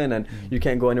 24/7, and you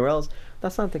can't go anywhere else.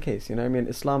 That's not the case, you know what I mean?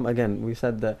 Islam, again, we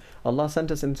said that Allah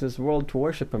sent us into this world to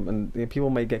worship Him, and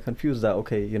people might get confused that,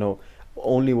 okay,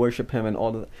 only worship Him and all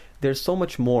of that. There's so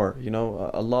much more,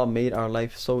 Allah made our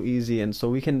life so easy, and so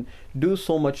we can do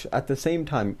so much at the same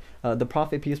time. The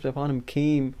Prophet, peace be upon him,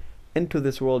 came into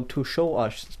this world to show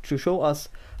us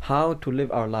how to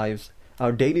live our lives,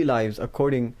 our daily lives,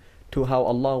 according to how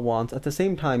Allah wants, at the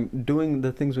same time doing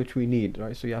the things which we need,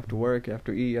 right? So you have to work, you have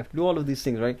to eat, you have to do all of these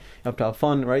things, right? You have to have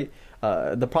fun, right?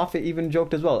 The Prophet even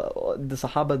joked as well. The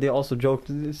Sahaba, they also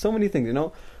joked. So many things,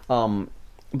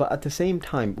 but at the same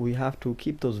time, we have to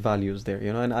keep those values there,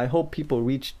 and I hope people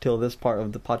reach till this part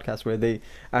of the podcast where they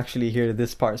actually hear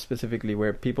this part specifically,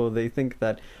 where they think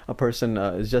that a person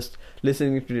is just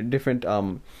listening to different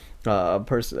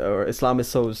person, or Islam is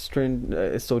so stringent,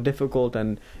 it's so difficult,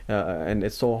 and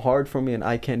it's so hard for me, and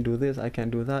I can't do this, I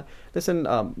can't do that. Listen,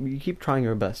 you keep trying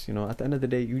your best. At the end of the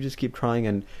day, you just keep trying,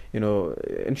 and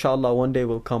inshallah, one day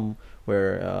will come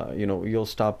where you'll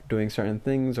stop doing certain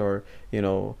things, or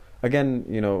again,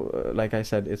 like I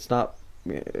said, it's not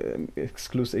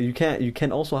exclusive. You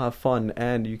can also have fun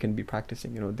and you can be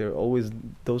practicing. They're always,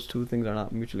 those two things are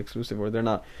not mutually exclusive, or they're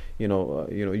not. You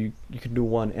can do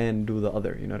one and do the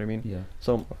other. You know what I mean? Yeah.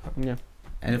 So yeah.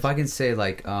 And if I can say,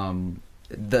 like,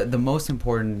 the most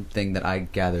important thing that I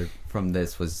gathered from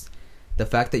this was the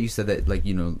fact that you said that, like,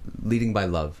 leading by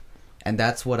love, and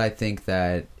that's what I think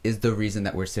that is the reason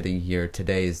that we're sitting here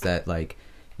today. Is that, like,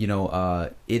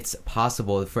 it's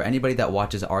possible for anybody that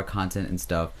watches our content and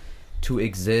stuff to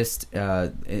exist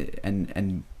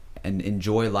and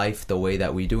enjoy life the way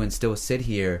that we do, and still sit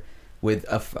here with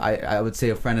I would say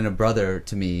a friend and a brother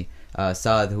to me,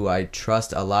 Saad, who I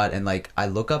trust a lot and, like, I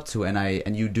look up to,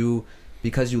 and you do,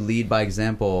 because you lead by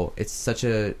example. It's such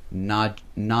a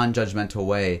non-judgmental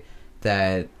way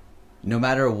that no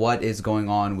matter what is going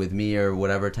on with me or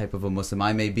whatever type of a Muslim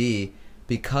I may be,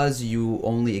 because you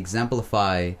only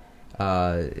exemplify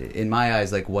in my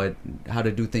eyes, like, how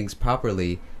to do things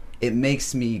properly, it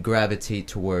makes me gravitate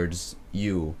towards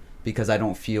you, because I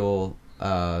don't feel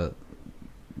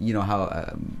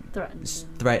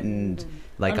threatened,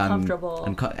 like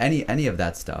uncomfortable, any of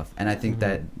that stuff. And I think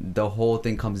that the whole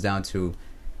thing comes down to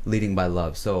leading by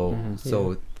love. So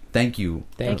thank you.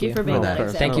 Thank you for being that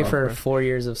example. Thank you for 4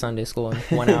 years of Sunday school in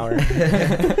 1 hour.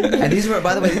 And these were,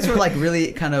 by the way, like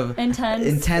really kind of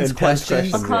intense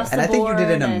questions. Across and the I think you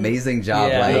did an board amazing job.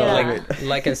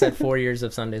 Like I said, 4 years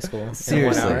of Sunday school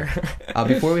Seriously. in 1 hour.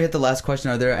 Before we hit the last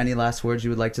question, are there any last words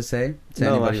you would like to say to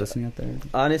anybody listening out there?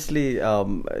 Honestly,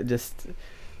 just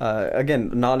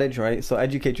again, knowledge, right? So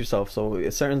educate yourself. So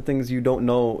certain things you don't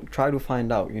know, try to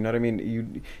find out. You know what I mean?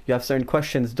 You have certain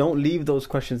questions. Don't leave those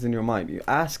questions in your mind. You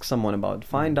ask someone about it.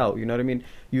 Find out. You know what I mean?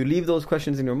 You leave those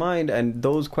questions in your mind, and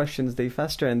those questions, they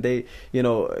fester, and they,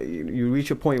 you reach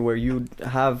a point where you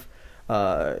have,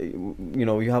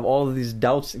 you have all of these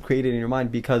doubts created in your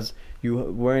mind because you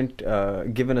weren't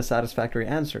given a satisfactory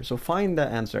answer. So find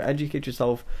that answer. Educate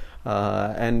yourself,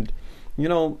 and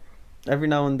every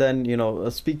now and then,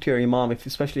 speak to your imam,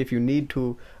 especially if you need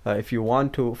to, if you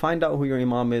want to, find out who your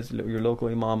imam is, your local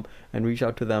imam, and reach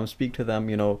out to them, speak to them,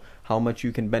 how much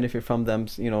you can benefit from them.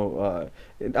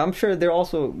 I'm sure they're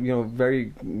also, very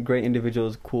great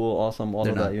individuals, cool, awesome, all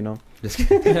of that, Just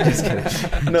kidding. Just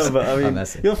kidding. No, but I mean,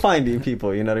 you'll find these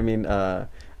people, you know what I mean?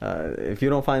 If you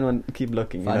don't find one, keep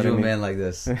looking. Find you a man like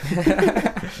this.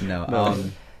 No.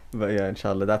 But yeah,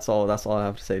 inshallah, that's all I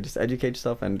have to say. Just educate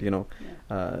yourself and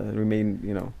remain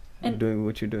and doing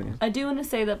what you're doing. I do want to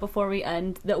say that before we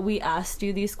end, that we asked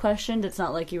you these questions. It's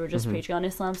not like you were just preaching on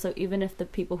Islam. So even if the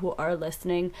people who are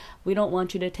listening, we don't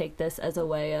want you to take this as a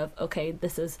way of, okay,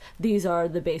 these are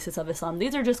the basis of Islam.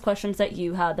 These are just questions that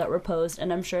you had that were posed,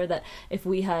 and I'm sure that if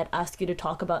we had asked you to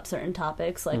talk about certain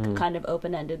topics, like kind of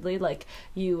open-endedly, like,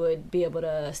 you would be able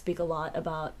to speak a lot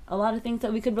about a lot of things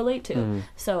that we could relate to.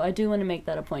 So I do want to make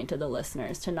that a point to the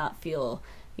listeners to not feel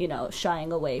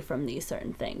shying away from these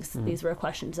certain things. These were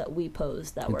questions that we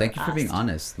posed that were thank you for asked. being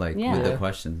honest, with the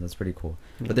questions. That's pretty cool.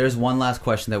 But there's one last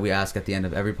question that we ask at the end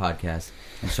of every podcast,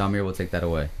 and Shamir will take that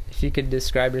away. If you could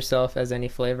describe yourself as any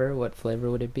flavor, what flavor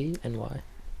would it be and why?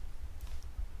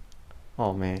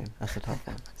 Oh man, that's a tough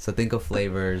one. So think of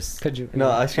flavors. Could you? No,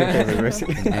 ice cream flavor,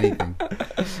 basically. Anything.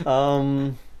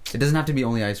 It doesn't have to be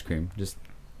only ice cream. Just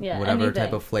Yeah, whatever anything.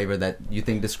 type of flavor that you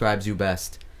think describes you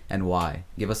best and why.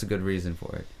 Give us a good reason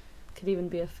for it. Could even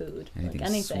be a food. Anything, like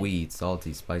anything. sweet,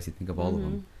 salty, spicy. Think of all of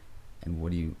them. And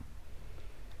what do you?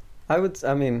 I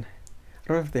mean, I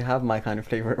don't know if they have my kind of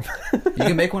flavor. You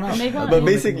can make one up. Make one But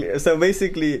up.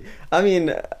 basically, I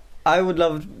mean, I would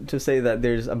love to say that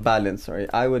there's a balance, right?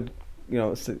 I would,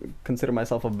 consider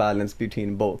myself a balance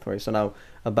between both, right? So now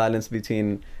a balance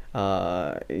between,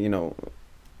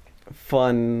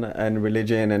 fun and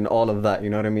religion and all of that, you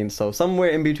know what I mean? So somewhere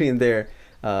in between there,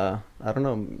 I don't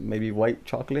know, maybe white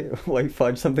chocolate, white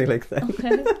fudge, something like that.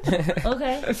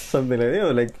 Okay. Something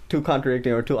like, like two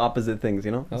contradicting or two opposite things,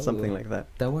 Oh. something like that.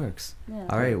 That works. Yeah.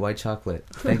 All right, white chocolate.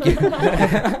 Thank you.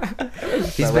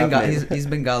 He's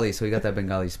Bengali, so he got that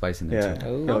Bengali spice in there Yeah, too.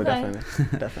 Oh. no, Okay.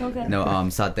 definitely. Okay. No,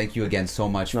 Saad, thank you again so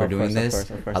much No, for of doing course, this.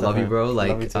 of course, I love you, bro. Love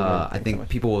you Like, too, man. I Thanks so think much.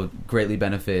 people will greatly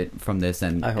benefit from this,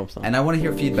 and I hope so. And I want to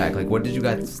hear feedback. Like, what did you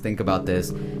guys think about this?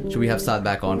 Should we have Saad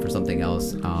back on for something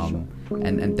else?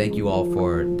 And thank you all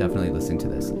for definitely listening to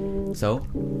this. So,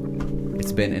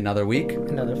 it's been another week.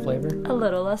 Another flavor. A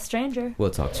little less stranger.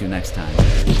 We'll talk to you next time.